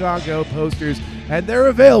Papa Shango posters, and they're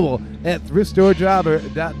available at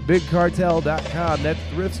thriftstoreJobber.bigcartel.com. That's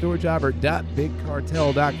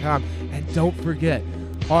thriftstoreJobber.bigcartel.com. And don't forget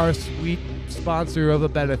our sweet sponsor of a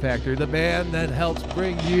benefactor, the man that helps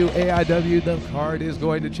bring you AIW, The Card is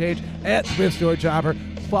Going to Change, at Thrift Store Jobber.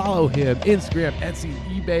 Follow him, Instagram, Etsy,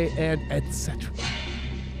 eBay, and etc.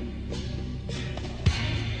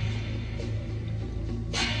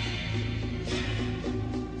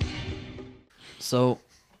 So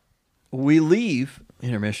we leave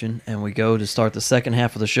intermission and we go to start the second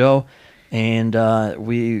half of the show. And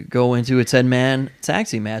we go into a 10-man tag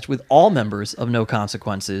team match with all members of No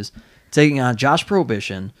Consequences, taking on Josh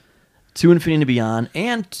Prohibition, 2 Infinity and Beyond,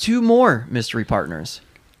 and 2 more mystery partners,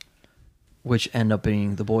 which end up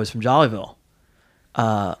being the boys from Jollyville.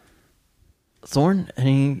 Thorne,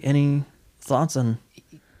 any thoughts on,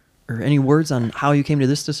 or any words on how you came to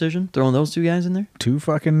this decision, throwing those 2 guys in there? 2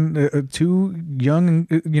 young,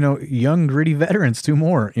 young gritty veterans. 2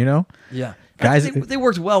 more, Yeah. Guys, they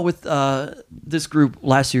worked well with this group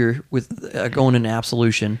last year with going into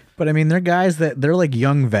Absolution. But I mean, they're guys they're like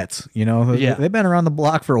young vets, Yeah. They've been around the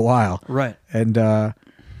block for a while. Right. And,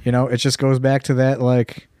 it just goes back to that,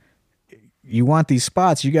 like, you want these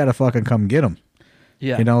spots, you got to fucking come get them.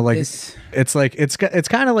 Yeah. It's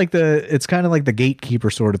kind of like the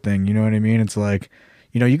gatekeeper sort of thing. You know what I mean? It's like,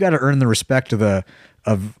 you got to earn the respect of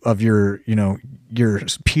your, your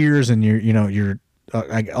peers and your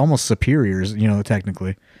almost superiors,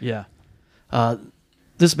 technically. Yeah.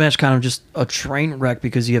 This match kind of just a train wreck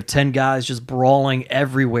because you have 10 guys just brawling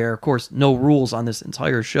everywhere. Of course, no rules on this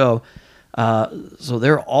entire show. So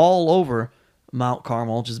they're all over Mount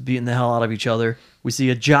Carmel, just beating the hell out of each other. We see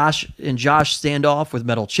a Josh standoff with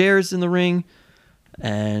metal chairs in the ring.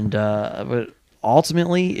 And but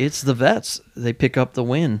ultimately, it's the vets. They pick up the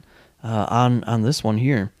win on this one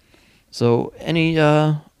here. So any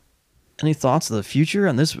thoughts of the future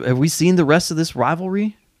on this? Have we seen the rest of this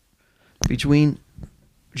rivalry between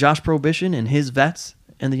Josh Prohibition and his vets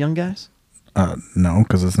and the young guys? No,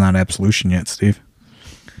 because it's not Absolution yet, Steve.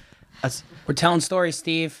 We're telling stories,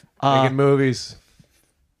 Steve. Making movies.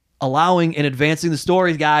 Allowing and advancing the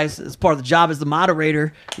stories, guys. It's part of the job as the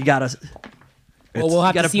moderator. You gotta. We'll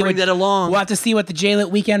have to see bring that along. We'll have to see what the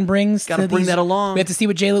J-Lit weekend brings. Gotta bring that along. We have to see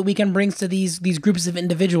what J-Lit weekend brings to these groups of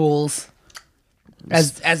individuals.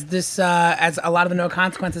 As a lot of the No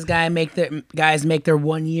Consequences guys make their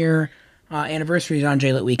 1 year anniversaries on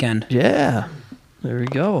J-Lit weekend. Yeah, there we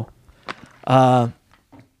go.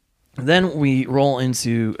 Then we roll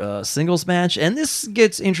into a singles match, and this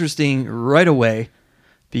gets interesting right away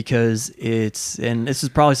because this is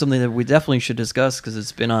probably something that we definitely should discuss because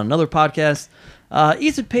it's been on another podcast.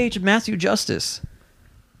 Ethan Page and Matthew Justice,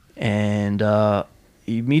 and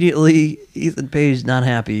immediately Ethan Page not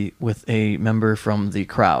happy with a member from the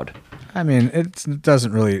crowd. I mean, it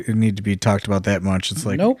doesn't really need to be talked about that much. It's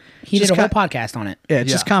like, Nope. He did a whole podcast on it. Yeah,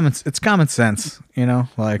 it's just common sense,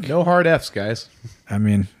 like, No hard F's, guys. I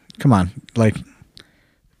mean, come on, like,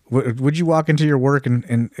 would you walk into your work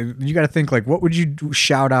and you got to think, like, what would you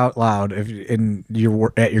shout out loud if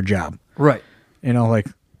at your job? Right. Like,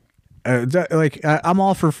 I'm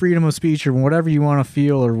all for freedom of speech or whatever you want to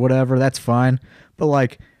feel or whatever. That's fine. But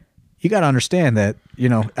like, you got to understand that,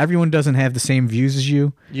 everyone doesn't have the same views as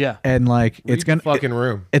you. Yeah. And like, Read the fucking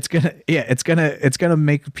room. It's gonna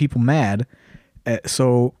make people mad.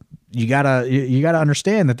 So you gotta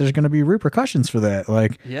understand that there's going to be repercussions for that.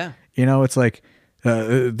 Like, Yeah. it's like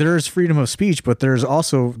there's freedom of speech, but there's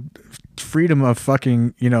also freedom of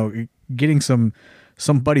fucking, getting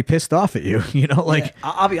somebody pissed off at you. Like, Yeah,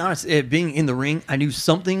 I'll be honest. Being in the ring, I knew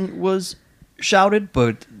something was shouted,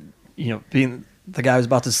 but being the guy who was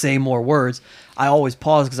about to say more words, I always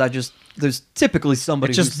pause because there's typically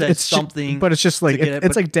somebody who said something, but it's just like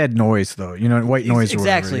it's like dead noise though. White noise.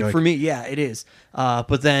 Exactly. Or whatever. For me, yeah, it is.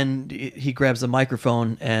 But then he grabs the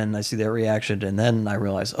microphone, and I see that reaction, and then I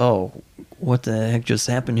realize, oh, what the heck just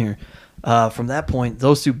happened here? From that point,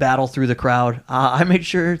 those two battle through the crowd. I made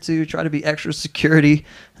sure to try to be extra security.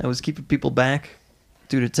 I was keeping people back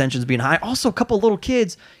due to tensions being high. Also, a couple little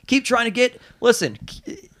kids keep trying to listen,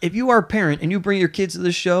 if you are a parent and you bring your kids to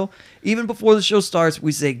this show, even before the show starts,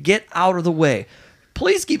 we say, get out of the way.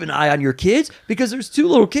 Please keep an eye on your kids, because there's two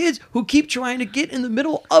little kids who keep trying to get in the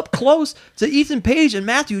middle up close to Ethan Page and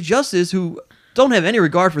Matthew Justice, who don't have any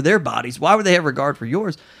regard for their bodies. Why would they have regard for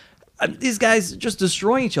yours? These guys just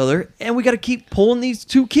destroying each other, and we got to keep pulling these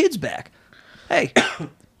two kids back. Hey,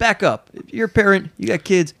 back up. If you're a parent, you got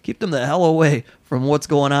kids, keep them the hell away from what's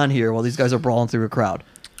going on here while these guys are brawling through a crowd.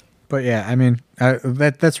 But yeah, I mean,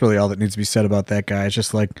 that's really all that needs to be said about that guy. It's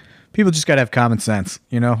just like, people just got to have common sense,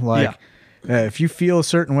 Like, if you feel a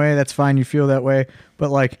certain way, that's fine. You feel that way, but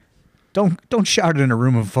like, don't shout it in a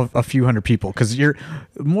room of a few hundred people, because you're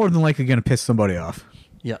more than likely going to piss somebody off.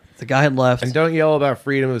 Yeah, the guy had left. And don't yell about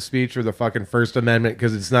freedom of speech or the fucking First Amendment,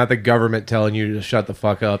 because it's not the government telling you to shut the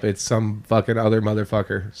fuck up. It's some fucking other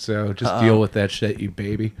motherfucker. So just deal with that shit, you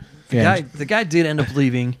baby. The guy did end up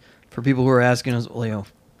leaving. For people who are asking us,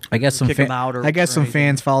 I guess some kick him out or some anything.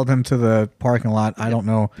 fans followed him to the parking lot. I don't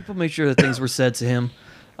know. People made sure that things were said to him,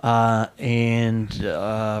 and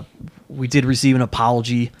we did receive an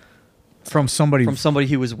apology from somebody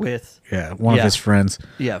he was with. Yeah, one of his friends.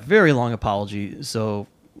 Yeah, very long apology. So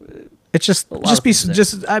it's just be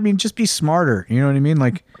smarter. You know what I mean?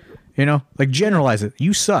 Like, generalize it.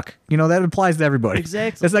 You suck. That applies to everybody.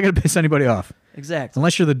 Exactly. That's not going to piss anybody off. Exactly.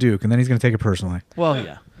 Unless you're the Duke, and then he's going to take it personally. Well,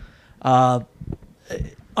 yeah.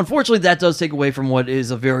 Unfortunately, that does take away from what is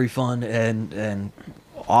a very fun and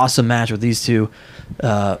awesome match with these two,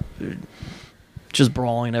 just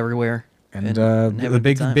brawling everywhere. And the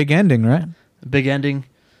big ending, right? Big ending,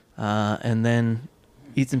 and then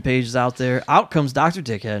Ethan Page is out there. Out comes Dr.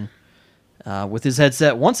 Dickhead with his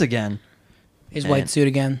headset once again. His white suit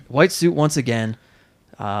again. White suit once again.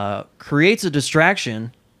 Creates a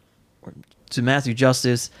distraction to Matthew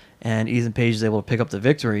Justice, and Ethan Page is able to pick up the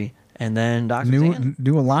victory. And then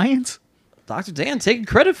New Alliance? Dr. Dan taking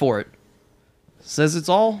credit for it. Says it's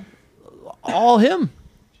all him.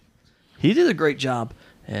 He did a great job.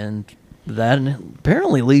 And that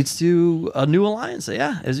apparently leads to a new alliance.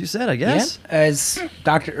 Yeah, as you said, I guess. Yeah, as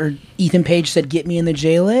Ethan Page said, get me in the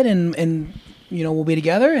jail-it, and we'll be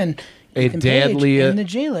together. And Ethan Page in the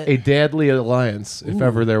jail-it. A dadly alliance, if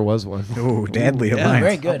ever there was one. Oh, dadly alliance.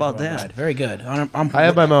 Very good. How about that? Very good. I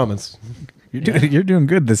have my moments. You're doing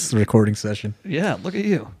good this recording session. Yeah, look at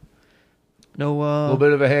you. No, a little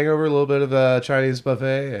bit of a hangover, a little bit of a Chinese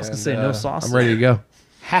buffet. I was gonna say no sauce. I'm ready to go.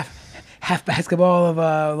 Half basketball of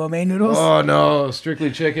lo mein noodles. Oh no,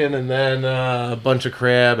 strictly chicken, and then a bunch of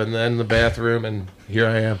crab, and then the bathroom, and here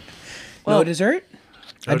I am. No dessert.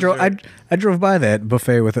 I drove by that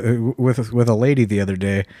buffet with a lady the other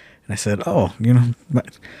day, and I said, "Oh,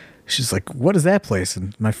 she's like, what is that place?"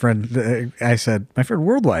 And my friend, I said, my friend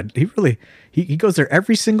Worldwide, he goes there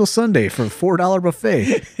every single Sunday for a $4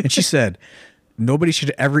 buffet. And she said, nobody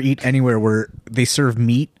should ever eat anywhere where they serve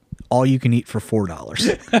meat all you can eat for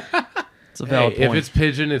 $4. It's a valid point. If it's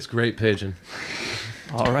pigeon, it's great pigeon.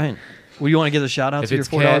 All right. Well, you want to give a shout out to your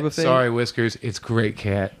 $4 cat, buffet? Sorry, Whiskers. It's great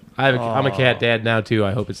cat. I'm a cat dad now too.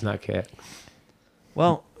 I hope it's not cat.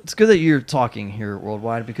 Well, it's good that you're talking here,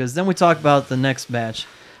 Worldwide, because then we talk about the next match.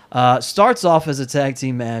 Starts off as a tag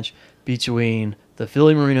team match between the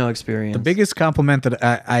Philly Marino Experience. The biggest compliment that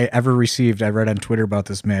I ever received, I read on Twitter about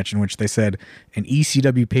this match, in which they said an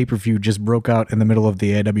ECW pay-per-view just broke out in the middle of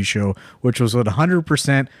the AEW show, which was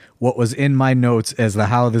 100% what was in my notes as to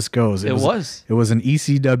how this goes. It was an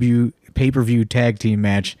ECW pay-per-view tag team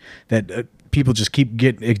match that people just keep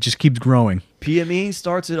getting. It just keeps growing. PME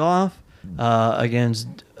starts it off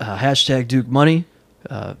against hashtag Duke Money,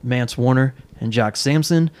 Mance Warner, and Jock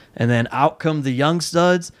Sampson, and then out come the Young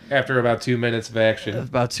Studs. After about 2 minutes of action.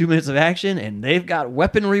 And they've got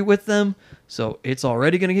weaponry with them, so it's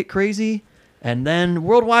already going to get crazy. And then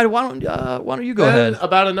Worldwide, why don't you go ahead?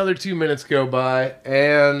 About another 2 minutes go by,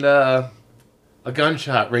 and a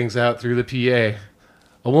gunshot rings out through the PA.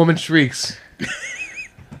 A woman shrieks.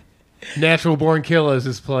 Natural Born Killers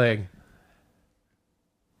is playing.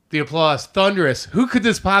 The applause, thunderous. Who could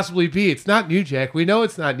this possibly be? It's not New Jack. We know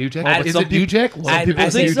it's not New Jack. Is it New Jack? I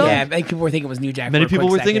think so. Yeah, I think people were thinking it was New Jack. Many people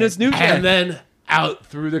were thinking it's New Jack. And then out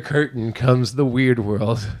through the curtain comes the Weird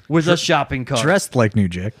World. With a shopping cart. Dressed like New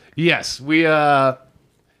Jack. Yes, we, I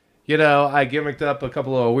gimmicked up a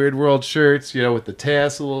couple of Weird World shirts, with the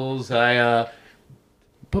tassels. I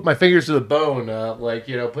put my fingers to the bone,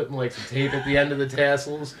 putting like some tape at the end of the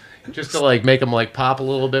tassels. Just to make them pop a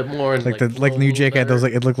little bit more, and like New Jack had those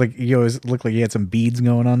it looked like he always looked like he had some beads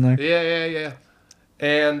going on there. Yeah.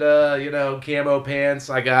 And camo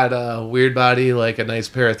pants. I got Weird Body, a nice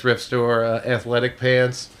pair of thrift store athletic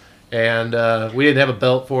pants, and we didn't have a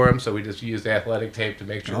belt for them, so we just used athletic tape to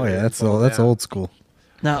make sure. Oh yeah, that's old school.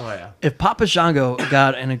 Now, if Papa Shango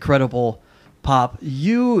got an incredible pop,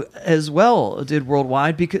 you as well did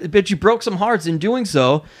worldwide, but you broke some hearts in doing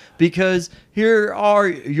so, because here are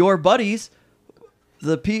your buddies,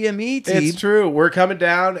 the PME team. It's true. We're coming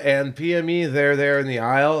down, and PME, they're there in the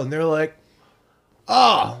aisle, and they're like,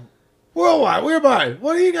 "Oh, worldwide,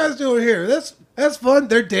 what are you guys doing here? That's fun."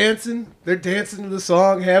 They're dancing to the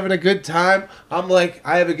song, having a good time. I'm like,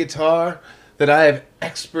 I have a guitar that I have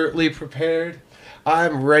expertly prepared.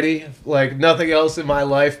 I'm ready like nothing else in my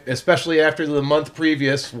life, especially after the month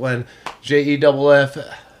previous when JEFF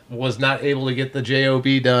was not able to get the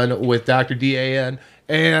JOB done with Dr. DAN.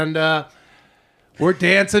 And we're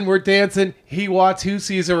dancing. He walks who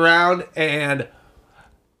sees around, and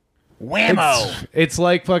whammo. It's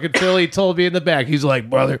like fucking Philly told me in the back. He's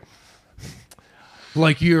like, "Brother,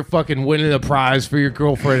 like you're fucking winning a prize for your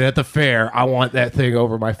girlfriend at the fair. I want that thing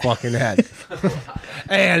over my fucking head."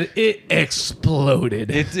 And it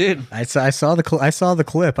exploded. It did. I saw the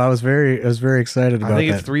clip. I was very excited about that. I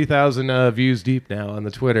think it's 3,000 views deep now on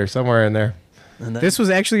the Twitter, somewhere in there. This was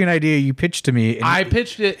actually an idea you pitched to me. I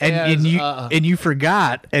pitched it, and you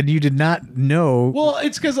forgot, and you did not know. Well,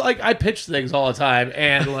 it's because I pitch things all the time,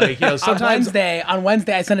 and sometimes on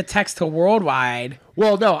Wednesday I sent a text to Worldwide.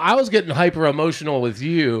 Well, no, I was getting hyper emotional with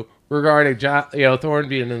you regarding Thorne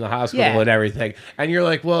being in the hospital and everything, and you're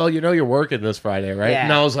like, "Well, you're working this Friday, right?" Yeah.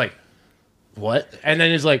 And I was like, "What?" And then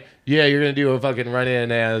he's like, "Yeah, you're gonna do a fucking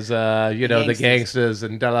run-in as the Gangstas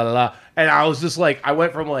and da da da da." And I was just like, I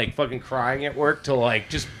went from fucking crying at work to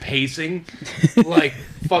just pacing,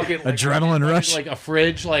 fucking adrenaline rush, like a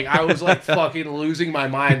fridge. I was fucking losing my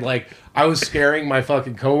mind. I was scaring my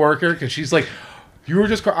fucking coworker because she's like, "You were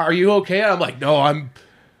just, are you okay?" And I'm like, "No,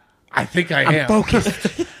 I think I am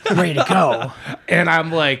focused, ready to go." And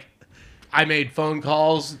I'm like, I made phone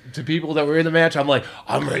calls to people that were in the match. I'm like,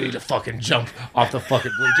 I'm ready to fucking jump off the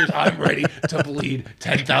fucking bleachers. I'm ready to bleed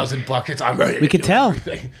 10,000 buckets. I'm ready. We could tell.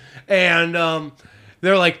 Everything. And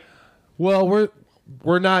they're like, "Well,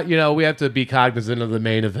 we're not. We have to be cognizant of the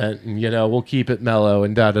main event, and we'll keep it mellow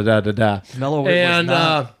and da da da da da." Mellow, and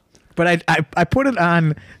but I put it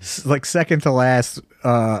on second to last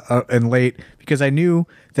and late because I knew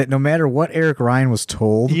that no matter what Eric Ryan was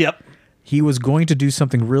told, he was going to do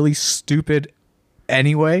something really stupid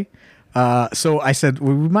anyway. So I said,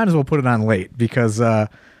 we might as well put it on late because,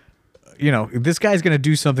 this guy's going to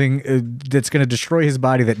do something that's going to destroy his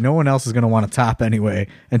body that no one else is going to want to top anyway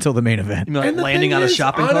until the main event. Landing on a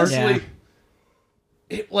shopping cart? Honestly,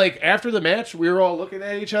 after the match, we were all looking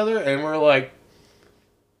at each other and we're like,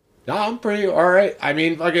 "No, I'm pretty all right." I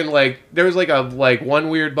mean, fucking there was a one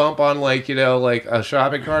weird bump on a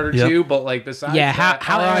shopping cart or two, but besides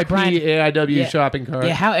how Eric Ryan AIW shopping cart.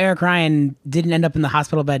 Yeah, how Eric Ryan didn't end up in the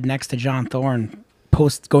hospital bed next to John Thorne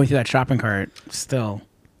post going through that shopping cart. Still,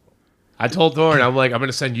 I told Thorne, I'm like, "I'm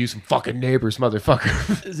gonna send you some fucking neighbors, motherfucker."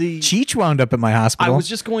 Cheech wound up at my hospital. I was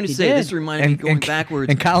just going to say this reminded me going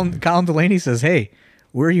backwards. And Colin Delaney says, "Hey,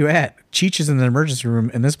 where are you at? Cheech is in the emergency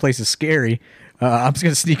room, and this place is scary. I'm just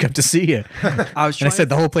going to sneak up to see you." I said,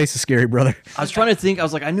 "The whole place is scary, brother." I was trying to think. I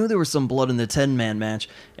was like, I knew there was some blood in the 10-man match,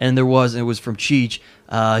 and there was. And it was from Cheech.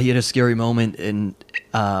 He had a scary moment, and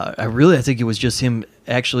I think it was just him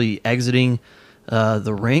actually exiting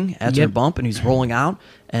the ring after the bump, and he's rolling out,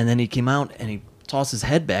 and then he came out, and he tossed his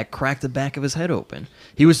head back, cracked the back of his head open.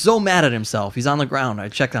 He was so mad at himself. He's on the ground. I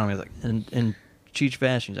checked on him. He was like, in Cheech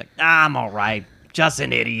fashion, he's like, "I'm all right. Just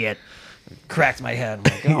an idiot." Cracked my head. I'm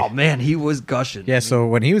like, oh man, he was gushing. Yeah, so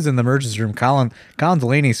when he was in the emergency room, Colin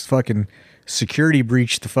Delaney's fucking security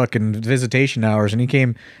breached the fucking visitation hours, and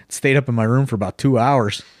he stayed up in my room for about 2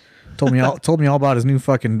 hours. Told me all about his new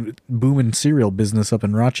fucking booming cereal business up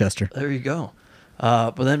in Rochester. There you go.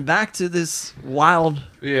 But then back to this wild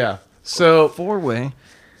So 4-way.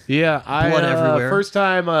 Yeah, blood everywhere. First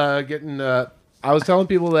time getting I was telling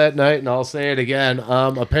people that night, and I'll say it again.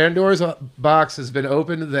 A Pandora's box has been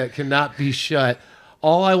opened that cannot be shut.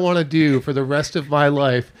 All I want to do for the rest of my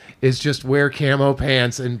life is just wear camo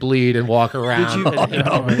pants and bleed and walk around.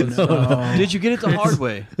 Did you get it the hard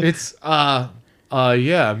way? It's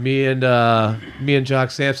yeah. Me and Jock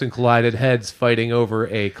Sampson collided heads fighting over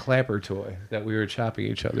a clapper toy that we were chopping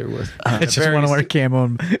each other with. I just want to wear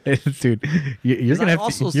camo, dude. You're gonna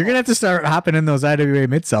have to start hopping in those IWA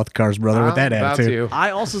Mid South cars, brother, with that about attitude. to. I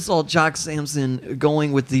also saw Jock Sampson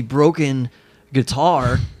going with the broken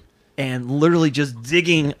guitar and literally just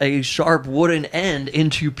digging a sharp wooden end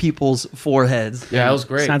into people's foreheads. Yeah, it was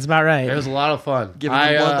great. Sounds about right. It was a lot of fun. Giving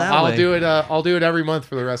them blood that I'll way. do it. I'll do it every month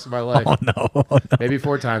for the rest of my life. Oh no! Maybe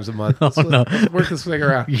 4 times a month. Let's work this thing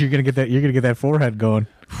around. You're gonna get that. You're gonna get that forehead going.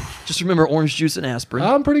 Just remember orange juice and aspirin.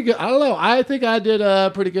 I'm pretty good. I don't know. I think I did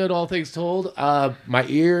pretty good, all things told. My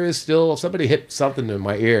ear is still. Somebody hit something in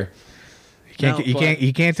my ear.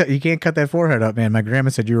 You can't cut that forehead up, man. My grandma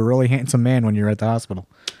said you were a really handsome man when you were at the hospital.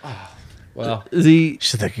 Well,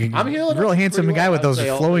 She's like, I'm healing real up handsome pretty guy well, with I'd those say,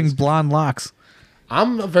 all flowing things. blonde locks.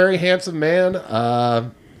 I'm a very handsome man.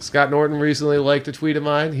 Scott Norton recently liked a tweet of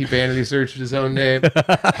mine. He vanity searched his own name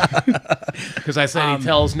because I said he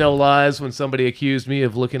tells no lies when somebody accused me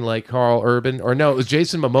of looking like Carl Urban. Or no, it was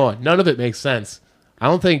Jason Momoa. None of it makes sense. I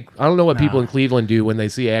don't know what people in Cleveland do when they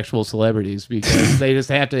see actual celebrities because they just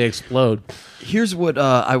have to explode. Here's what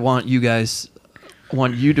I want you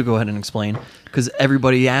to go ahead and explain, because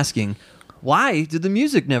everybody asking, why did the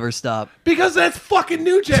music never stop? Because that's fucking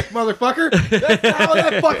New Jack, motherfucker. That's how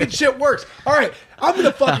that fucking shit works. All right, I'm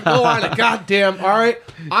gonna fucking go on a goddamn. All right,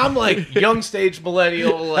 I'm like young stage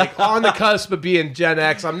millennial, like on the cusp of being Gen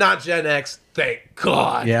X. I'm not Gen X, thank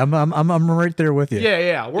God. Yeah, I'm right there with you.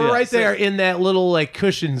 Yeah, we're right there in that little like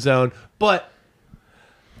cushion zone. But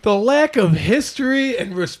the lack of history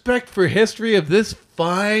and respect for history of this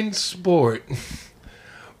fine sport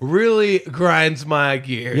really grinds my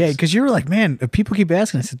gears. Yeah, because you were like, man, people keep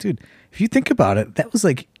asking. I said, dude, if you think about it, that was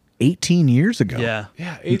like 18 years ago. Yeah.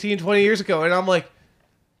 18, 20 years ago. And I'm like,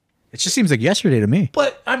 It just seems like yesterday to me.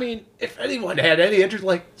 but I mean, if anyone had any interest,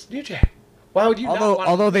 like, it's New Jack. Why would you not want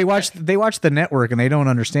Although they watch the network and they don't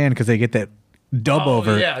understand because they get that dub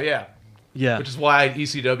over. Yeah. Which is why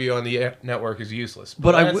ECW on the network is useless.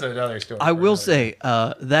 But that's another story. I for will another say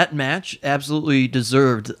that match absolutely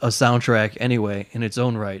deserved a soundtrack anyway in its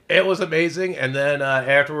own right. It was amazing, and then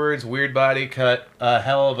afterwards, Weird Body cut a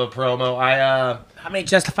hell of a promo. How many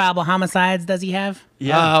justifiable homicides does he have?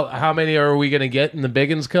 How many are we gonna get in the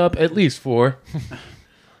Biggins Cup? At least 4.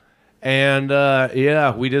 And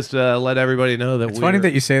we just let everybody know that. It's funny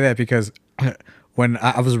that you say that because when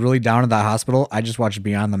I was really down at the hospital, I just watched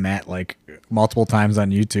Beyond the Mat like multiple times on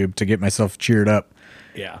YouTube to get myself cheered up.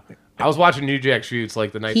 Yeah, I was watching New Jack shoots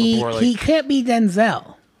like the night He before. Like, he can't be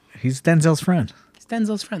Denzel. He's Denzel's friend. He's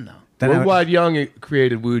Denzel's friend though. Then Worldwide Young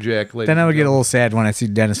created Woo Jack. Then I would get a little sad when I see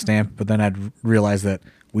Dennis Stamp, but then I'd realize that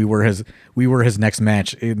we were his next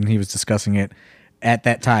match, and he was discussing it at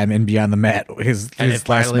that time in Beyond the Mat, his last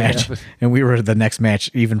finally match, happened. and we were the next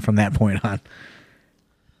match even from that point on.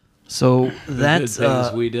 So that's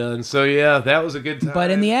things we done. So yeah, that was a good time. But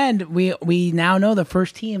in the end, we now know the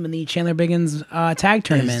first team in the Chandler Biggins tag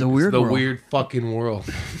tournament. it's the weird the world. weird fucking world.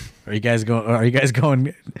 Are you guys going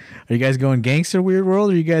gangster weird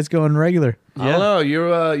world, or are you guys going regular? I don't know.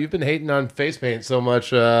 You've been hating on face paint so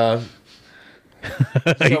much. So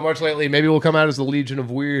much lately. Maybe we'll come out as the Legion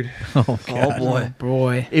of Weird. Oh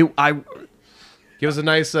boy. Give us a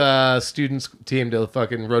nice students team to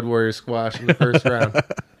fucking Road Warrior squash in the first round.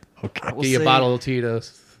 I will Get you a say bottle of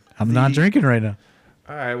Tito's. I'm not drinking right now.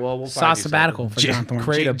 All right, well, we'll Saw find you sabbatical for John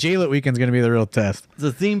Thorne. J-Lit weekend's gonna be the real test.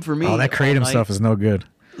 The theme for me. Oh, that kratom all stuff night- is no good.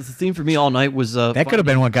 The theme for me all night was That could have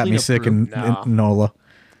been what got me sick in NOLA.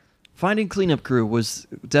 Finding cleanup crew was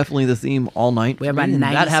definitely the theme all night. We have for about me, and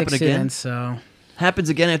 96 that happened again. students, so Happens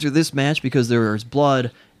again after this match because there is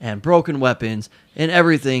blood and broken weapons and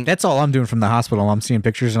everything. That's all I'm doing from the hospital. I'm seeing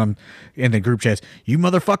pictures and I'm in the group chats. You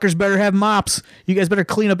motherfuckers better have mops. You guys better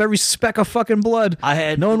clean up every speck of fucking blood.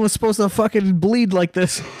 No one was supposed to fucking bleed like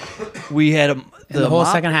this. We had the whole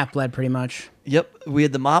mop. second half bled pretty much. Yep, we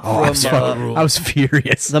had the mop I from. was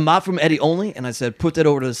furious. The mop from Eddie Only, and I said, put that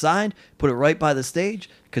over to the side, put it right by the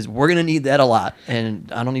stage, because we're gonna need that a lot,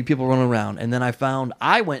 and I don't need people running around. And then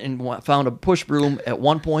I went and found a push broom at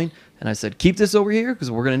one point, and I said, keep this over here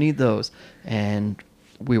because we're gonna need those. And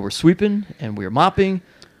we were sweeping and we were mopping.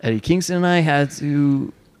 Eddie Kingston and I had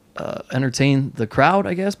to entertain the crowd,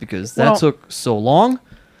 I guess, because that took so long.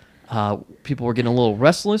 People were getting a little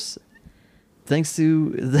restless. thanks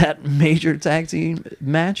to that major tag team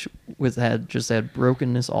match had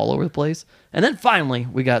brokenness all over the place. And then finally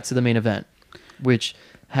we got to the main event, which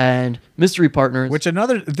had mystery partners.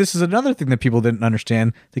 This is another thing that people didn't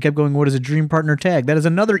understand. They kept going, what is a dream partner tag? That is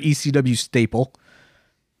another ECW staple.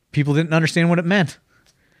 People didn't understand what it meant.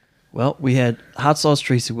 Well, we had Hot Sauce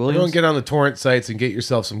Tracy Williams. Everyone get on the torrent sites and get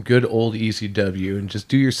yourself some good old ECW and just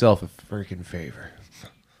do yourself a freaking favor.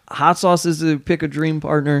 Hot Sauce is to pick a dream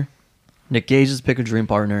partner. Nick Gage is to pick a dream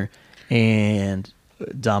partner. And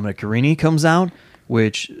Dominic Garrini comes out,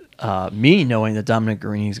 which me knowing that Dominic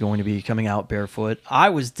Garrini is going to be coming out barefoot, I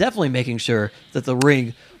was definitely making sure that the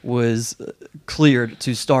ring was cleared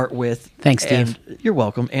to start with. Thanks, Steve. You're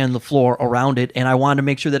welcome. And the floor around it. And I wanted to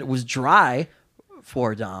make sure that it was dry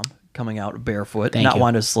for Dom coming out barefoot, Thank not you.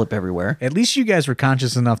 wanting to slip everywhere. At least you guys were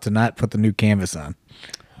conscious enough to not put the new canvas on.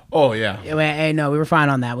 Oh, yeah. Hey, no, we were fine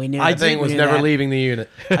on that. We knew The thing was never leaving the unit.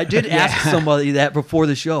 I did ask somebody that before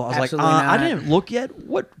the show. I was Absolutely like, I not. didn't look yet.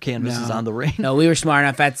 What canvas is on the ring? No, we were smart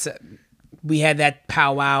enough. We had that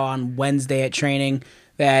powwow on Wednesday at training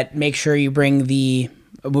that make sure you bring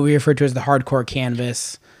what we refer to as the hardcore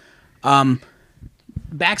canvas.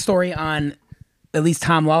 Backstory on at least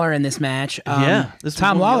Tom Lawler in this match. This was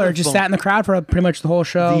Tom one of the Lawler other just fun- sat in the crowd for pretty much the whole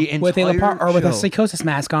show The with entire with a show. psychosis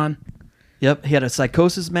mask on. Yep, he had a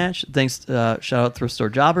psychosis match. Thanks, shout out Thrift Store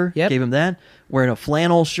Jobber. Yep. Gave him that. Wearing a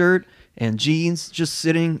flannel shirt and jeans, just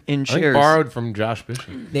sitting in I think chairs. borrowed from Josh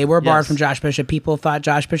Bishop. They were barred Yes. from Josh Bishop. People thought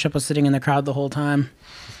Josh Bishop was sitting in the crowd the whole time.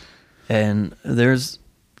 And there's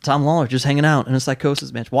Tom Lawler just hanging out in a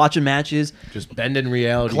psychosis match, watching matches, Just bending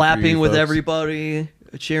reality. for clapping you with folks. everybody,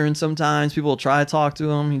 cheering sometimes. People will try to talk to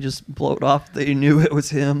him. He just blowed off. They knew it was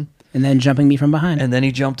him. And then jumping me from behind. And then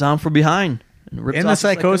he jumped down from behind. And ripped In off the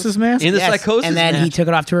psychosis mask? In the Yes, psychosis and then match. he took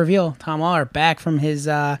it off to reveal Tom Lawler back from his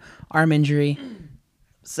arm injury.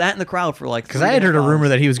 Sat in the crowd for like Because I had heard a rumor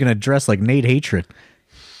that he was going to dress like Nate Hatred.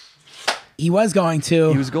 He was going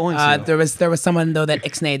to. He was going to. There was someone though that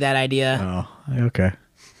ixnayed that idea. Oh, okay.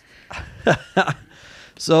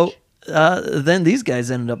 So then these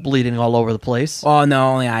guys ended up bleeding all over the place. Oh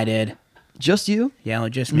no, only I did. Just you? Yeah, only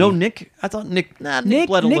just me. No, Nick? I thought Nick bled a Nick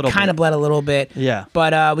little kind bit. of bled a little bit. Yeah.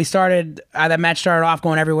 But we started. That match started off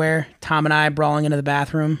going everywhere. Tom and I brawling into the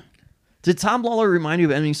bathroom. Did Tom Lawler remind you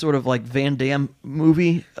of any sort of like Van Damme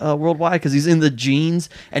movie worldwide? Because he's in the jeans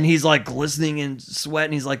and he's like glistening in sweat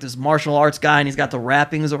and he's like this martial arts guy and he's got the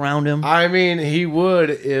wrappings around him. I mean, he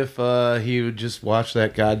would if he would just watch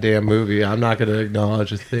that goddamn movie. I'm not going to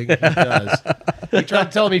acknowledge a thing he does. He tried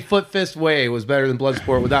to tell me Foot Fist Way was better than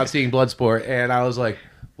Bloodsport without seeing Bloodsport, and I was like,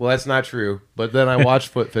 well, that's not true. But then I watched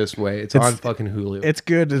Foot Fist Way. It's on fucking Hulu. It's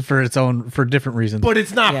good for different reasons. But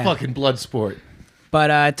it's not Yeah. fucking Bloodsport.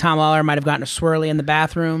 But Tom Lawler might have gotten a swirly in the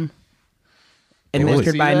bathroom. See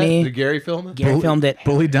Administered by that? me. Did Gary film it? Gary filmed it.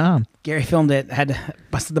 Bully Dom. Gary filmed it. Had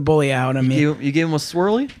busted the bully out on me. You gave him a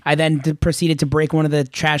swirly? I then proceeded to break one of the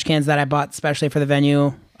trash cans that I bought specially for the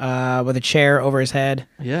venue with a chair over his head.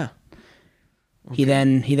 Yeah. He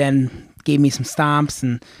then gave me some stomps,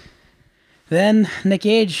 and then Nick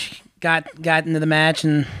Gage got into the match,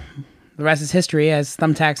 and the rest is history. As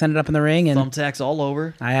thumbtacks ended up in the ring, and Thumbtacks all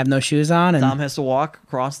over. I have no shoes on, and Tom has to walk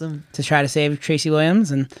across them. to try to save Tracy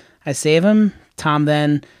Williams, and I save him. Tom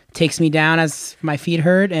then takes me down as my feet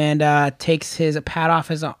hurt, and takes his pad off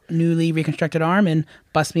his newly reconstructed arm and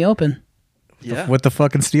busts me open. Yeah. With the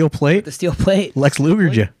fucking steel plate. The steel plate. Lex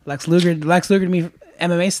Lugered you. Lex Lugered me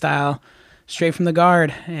MMA style, straight from the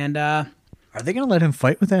guard, and Are they going to let him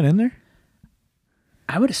fight with that in there?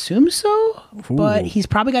 I would assume so, but Ooh. he's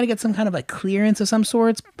probably got to get some kind of like clearance of some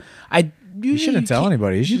sorts. You shouldn't tell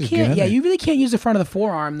anybody. You should just get can't. in Yeah, there. you really can't use the front of the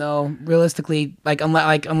forearm though. Realistically,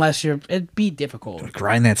 unless you're, it'd be difficult,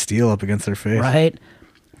 Grind that steel up against their face. right?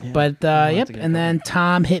 But yep, to get and then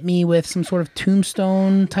Tom hit me with some sort of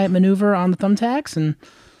tombstone type maneuver on the thumbtacks, and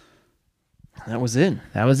That was it.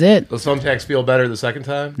 that was it. Those thumbtacks feel better the second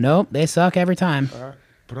time? Nope, they suck every time. All right.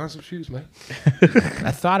 Put on some shoes, man.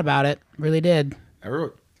 I thought about it, really did. I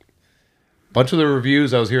wrote a bunch of the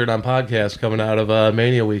reviews I was hearing on podcasts coming out of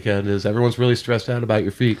Mania weekend is everyone's really stressed out about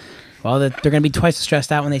your feet. Well, they're going to be twice as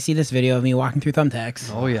stressed out when they see this video of me walking through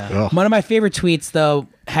thumbtacks. Oh, yeah. Ugh. One of my favorite tweets, though,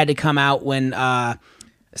 had to come out when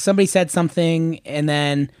somebody said something, and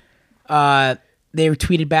then they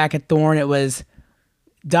tweeted back at Thorne. It was,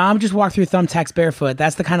 Dom just walked through thumbtacks barefoot.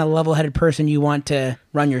 That's the kind of level-headed person you want to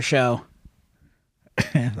run your show.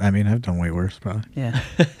 I mean, I've done way worse, probably. Yeah.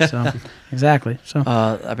 So exactly. So.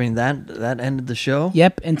 I mean, that ended the show.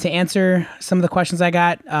 Yep. And to answer some of the questions I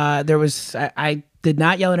got, I did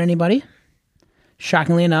not yell at anybody.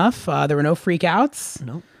 Shockingly enough, there were no freakouts.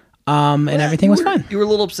 Nope. and everything was fine. You were a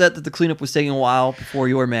little upset that the cleanup was taking a while before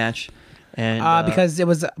your match. And Because it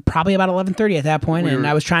was probably about 11:30 at that point, and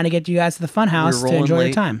I was trying to get you guys to the fun house to enjoy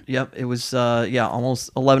your time. Yep, it was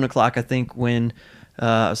almost 11 o'clock, I think, when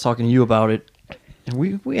I was talking to you about it. And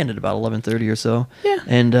we ended about 11:30 or so. Yeah.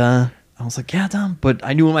 And I was like, yeah, Tom. But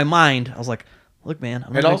I knew in my mind, I was like, look, man.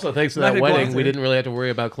 And also, thanks to that wedding, we didn't really have to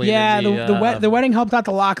worry about cleaning. Yeah, the wedding helped out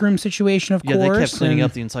the locker room situation, of course. Yeah, they kept cleaning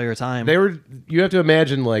up the entire time. You have to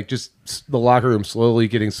imagine, like, just the locker room slowly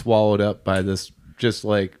getting swallowed up by this, just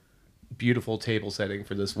like, beautiful table setting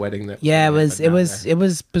for this wedding. It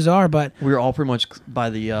was bizarre, but we were all pretty much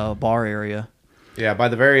by the bar area. Yeah, by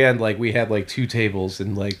the very end, like, we had like 2 tables,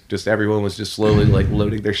 and like just everyone was just slowly like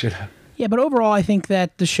loading their shit up. Yeah, but overall, I think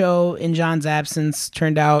that the show, in John's absence,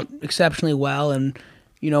 turned out exceptionally well, and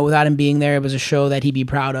without him being there, it was a show that he'd be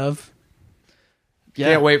proud of. Yeah.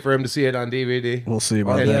 Can't wait for him to see it on DVD. We'll see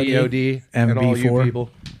about and that. VOD and all you MB4.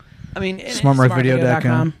 people. I mean,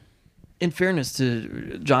 SmartMarkVideo.com. in fairness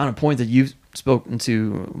to John, a point that you've spoken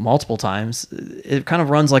to multiple times, it kind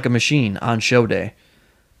of runs like a machine on show day.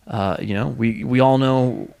 We all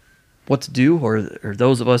know what to do, or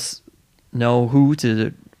those of us know who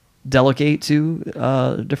to delegate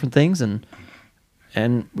to different things, and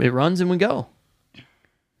it runs and we go.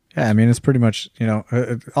 Yeah, I mean, it's pretty much,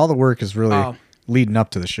 all the work is really leading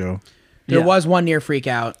up to the show. There was one near freak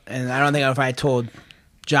out, and I don't think if I told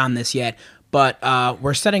John this yet, but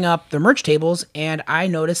we're setting up the merch tables, and I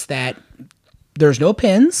noticed that there's no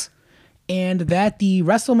pins, and that the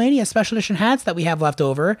WrestleMania special edition hats that we have left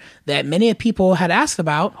over, that many people had asked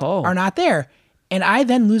about, are not there. And I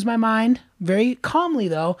then lose my mind, very calmly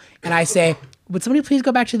though, and I say, would somebody please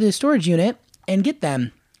go back to the storage unit and get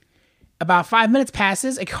them? About 5 minutes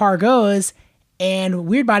passes, a car goes, and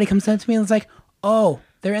Weird Body comes up to me and is like, oh,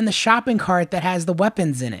 they're in the shopping cart that has the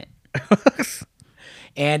weapons in it.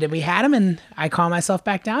 And we had them, and I calmed myself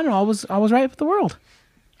back down, and all was right with the world.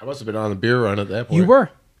 I must have been on the beer run at that point.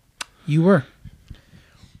 You were.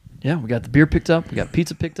 Yeah, we got the beer picked up. We got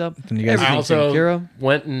pizza picked up. And you guys I also care of.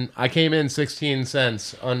 I came in 16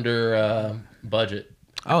 cents under budget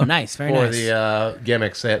Oh, nice. Very for nice. the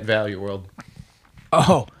gimmicks at Value World.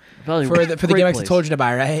 Oh, Value for the great gimmicks I place. told you to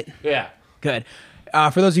buy, right? Yeah. Good.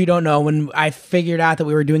 For those of you who don't know, when I figured out that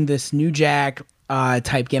we were doing this New Jack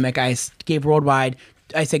type gimmick, I gave Worldwide.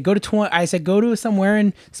 I said go to somewhere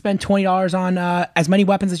and spend $20 on as many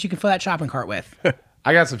weapons as you can fill that shopping cart with.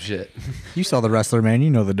 I got some shit. You saw the wrestler, man. You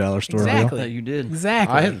know the dollar store. Exactly. Yeah, you did.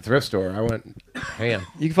 Exactly. I hit the thrift store. I went ham.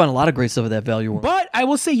 You can find a lot of great stuff at that Value World. But I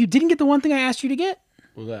will say you didn't get the one thing I asked you to get.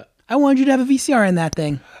 What was that? I wanted you to have a VCR in that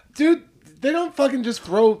thing. Dude, they don't fucking just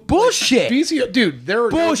throw Bullshit. VCR. Dude, they're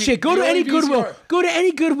Bullshit. Go to any Goodwill. Go to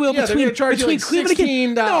any Goodwill Yeah, they're between gonna charge you Cleveland like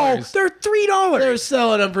and Kansas. $16. No, they're $3. They're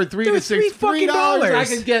selling them for $3 They're to $6. $3 $3. I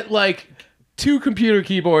could get like 2 computer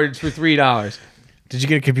keyboards for $3. Did you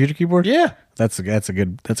get a computer keyboard? Yeah, That's a good.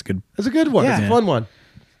 that's a good one. Yeah. It's a fun one.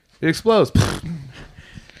 It explodes.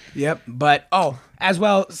 Yep. But, as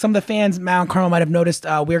well, some of the fans, Mal and Carmel, might have noticed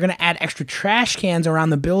we're going to add extra trash cans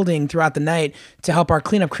around the building throughout the night to help our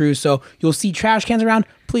cleanup crew. So you'll see trash cans around.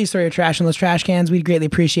 Please throw your trash in those trash cans. We'd greatly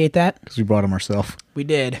appreciate that. Because we bought them ourselves. We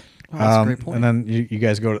did. Oh, that's a great point. And then you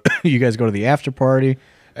guys go to the after party.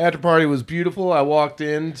 After party was beautiful. I walked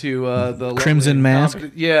into the Crimson lovely mask?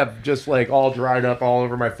 Yeah, just like all dried up all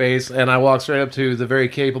over my face, and I walked straight up to the very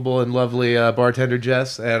capable and lovely bartender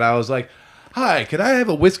Jess, and I was like, "Hi, could I have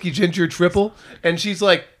a whiskey ginger triple?" And she's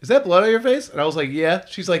like, "Is that blood on your face?" And I was like, "Yeah."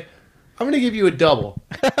 She's like, "I'm gonna give you a double."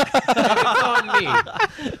 It's on me.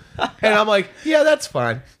 And I'm like, "Yeah, that's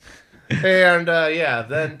fine." And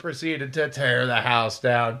then proceeded to tear the house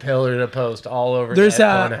down, pillar to post, all over There's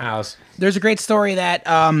that fun house. There's a great story that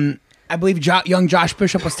I believe young Josh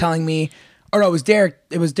Bishop was telling me, or no, it was Derek.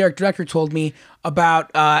 It was Derek Director told me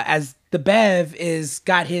about as the Bev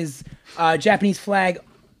got his Japanese flag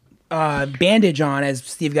bandage on, as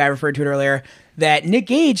Steve Guy referred to it earlier, that Nick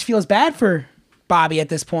Gage feels bad for Bobby at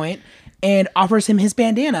this point and offers him his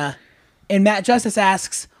bandana, and Matt Justice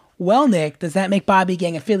asks, "Well, Nick, does that make Bobby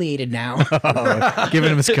gang affiliated now?"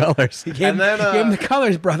 Giving him his colors. Gave him the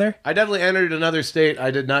colors, brother. I definitely entered another state.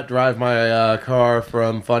 I did not drive my car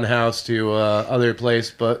from Funhouse to other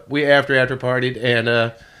place, but we after partied,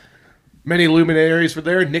 and many luminaries were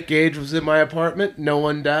there. Nick Gage was in my apartment. No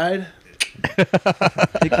one died.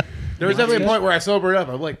 There was definitely a point where I sobered up.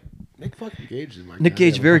 I'm like, Nick fucking Gage is in my Nick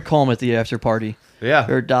Gage, goddamn very calm at the after party. Yeah.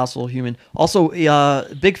 Very docile human. Also,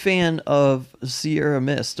 big fan of Sierra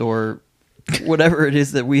Mist, or whatever it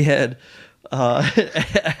is that we had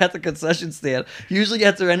at the concession stand. Usually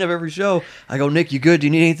at the end of every show, I go, "Nick, you good? Do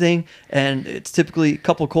you need anything?" And it's typically a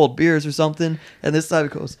couple cold beers or something. And this time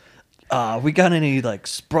it goes, we got any like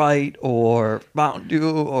Sprite or Mountain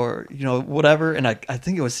Dew or whatever, and I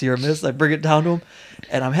think it was Sierra Mist. I bring it down to him,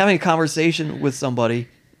 and I'm having a conversation with somebody.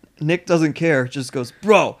 Nick doesn't care, just goes,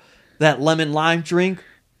 bro, that lemon lime drink,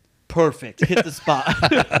 perfect, hit the spot.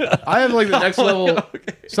 I have like the next level.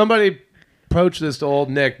 Okay. Somebody approached this to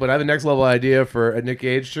old Nick, but I have a next level idea for a Nick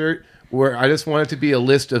Cage shirt where I just want it to be a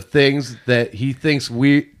list of things that he thinks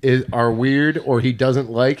are weird or he doesn't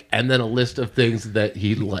like, and then a list of things that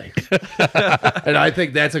he likes. And I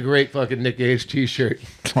think that's a great fucking Nick Cage t-shirt.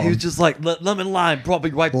 He was just like, lemon lime,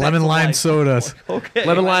 probably right back Lemon to lime life." sodas. Okay.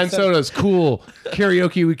 Lemon lime soda's cool.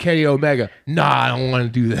 Karaoke with Kenny Omega. Nah, I don't want to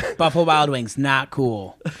do that. Buffalo Wild Wings, not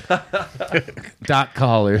cool. Dot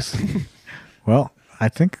collars. Well, I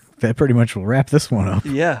think that pretty much will wrap this one up.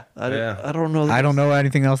 Yeah, I don't know. I don't know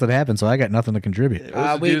anything else that happened, so I got nothing to contribute.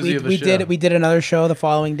 was a We doozy of a show. did another show the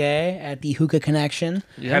following day at the Hookah Connection.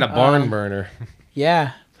 Had a barn burner.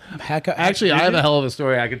 Yeah. Actually, I have a hell of a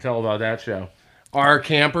story I can tell about that show. Our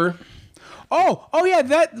camper. Oh yeah.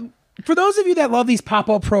 That for those of you that love these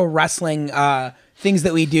pop-up pro wrestling things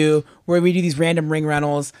that we do, where we do these random ring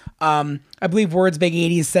rentals. I believe Words Big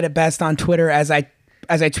 80s said it best on Twitter as I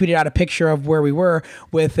tweeted out a picture of where we were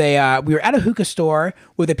with we were at a hookah store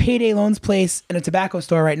with a Payday Loans place and a tobacco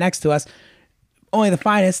store right next to us. Only the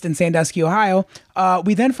finest in Sandusky, Ohio.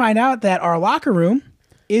 We then find out that our locker room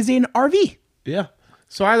is in RV. Yeah.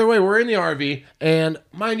 So either way, we're in the RV, and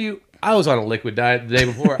mind you, I was on a liquid diet the day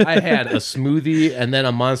before. I had a smoothie and then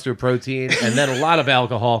a Monster protein and then a lot of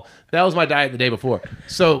alcohol. That was my diet the day before.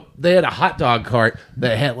 So they had a hot dog cart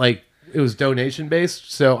that had it was donation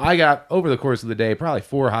based. So I got over the course of the day probably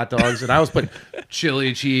 4 hot dogs, and I was putting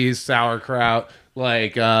chili cheese, sauerkraut,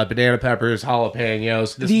 banana peppers,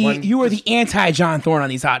 jalapenos. You were the anti John Thorne on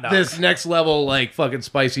these hot dogs. This next level fucking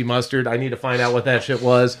spicy mustard. I need to find out what that shit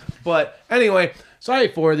was. But anyway. So I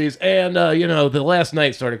ate 4 of these, and, the last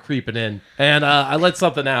night started creeping in, and I let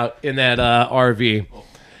something out in that RV,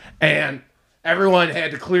 and everyone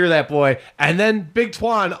had to clear that boy, and then Big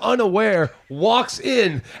Twan, unaware, walks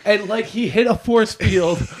in, and he hit a force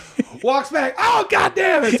field, walks back, oh,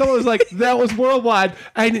 goddamn it! Someone was like, that was worldwide,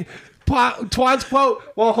 and Twan's quote,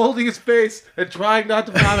 while holding his face and trying not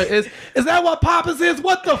to vomit, is that what Papa's is?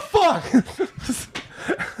 What the fuck?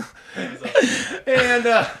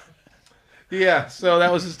 And, yeah, so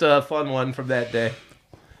that was just a fun one from that day.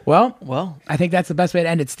 Well, I think that's the best way to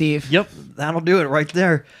end it, Steve. Yep, that'll do it right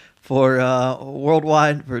there for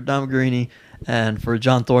Worldwide, for Dominic Garrini, and for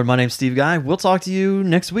John Thorne. My name's Steve Guy. We'll talk to you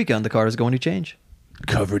next week on The Card is Going to Change.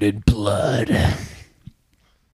 Covered in blood.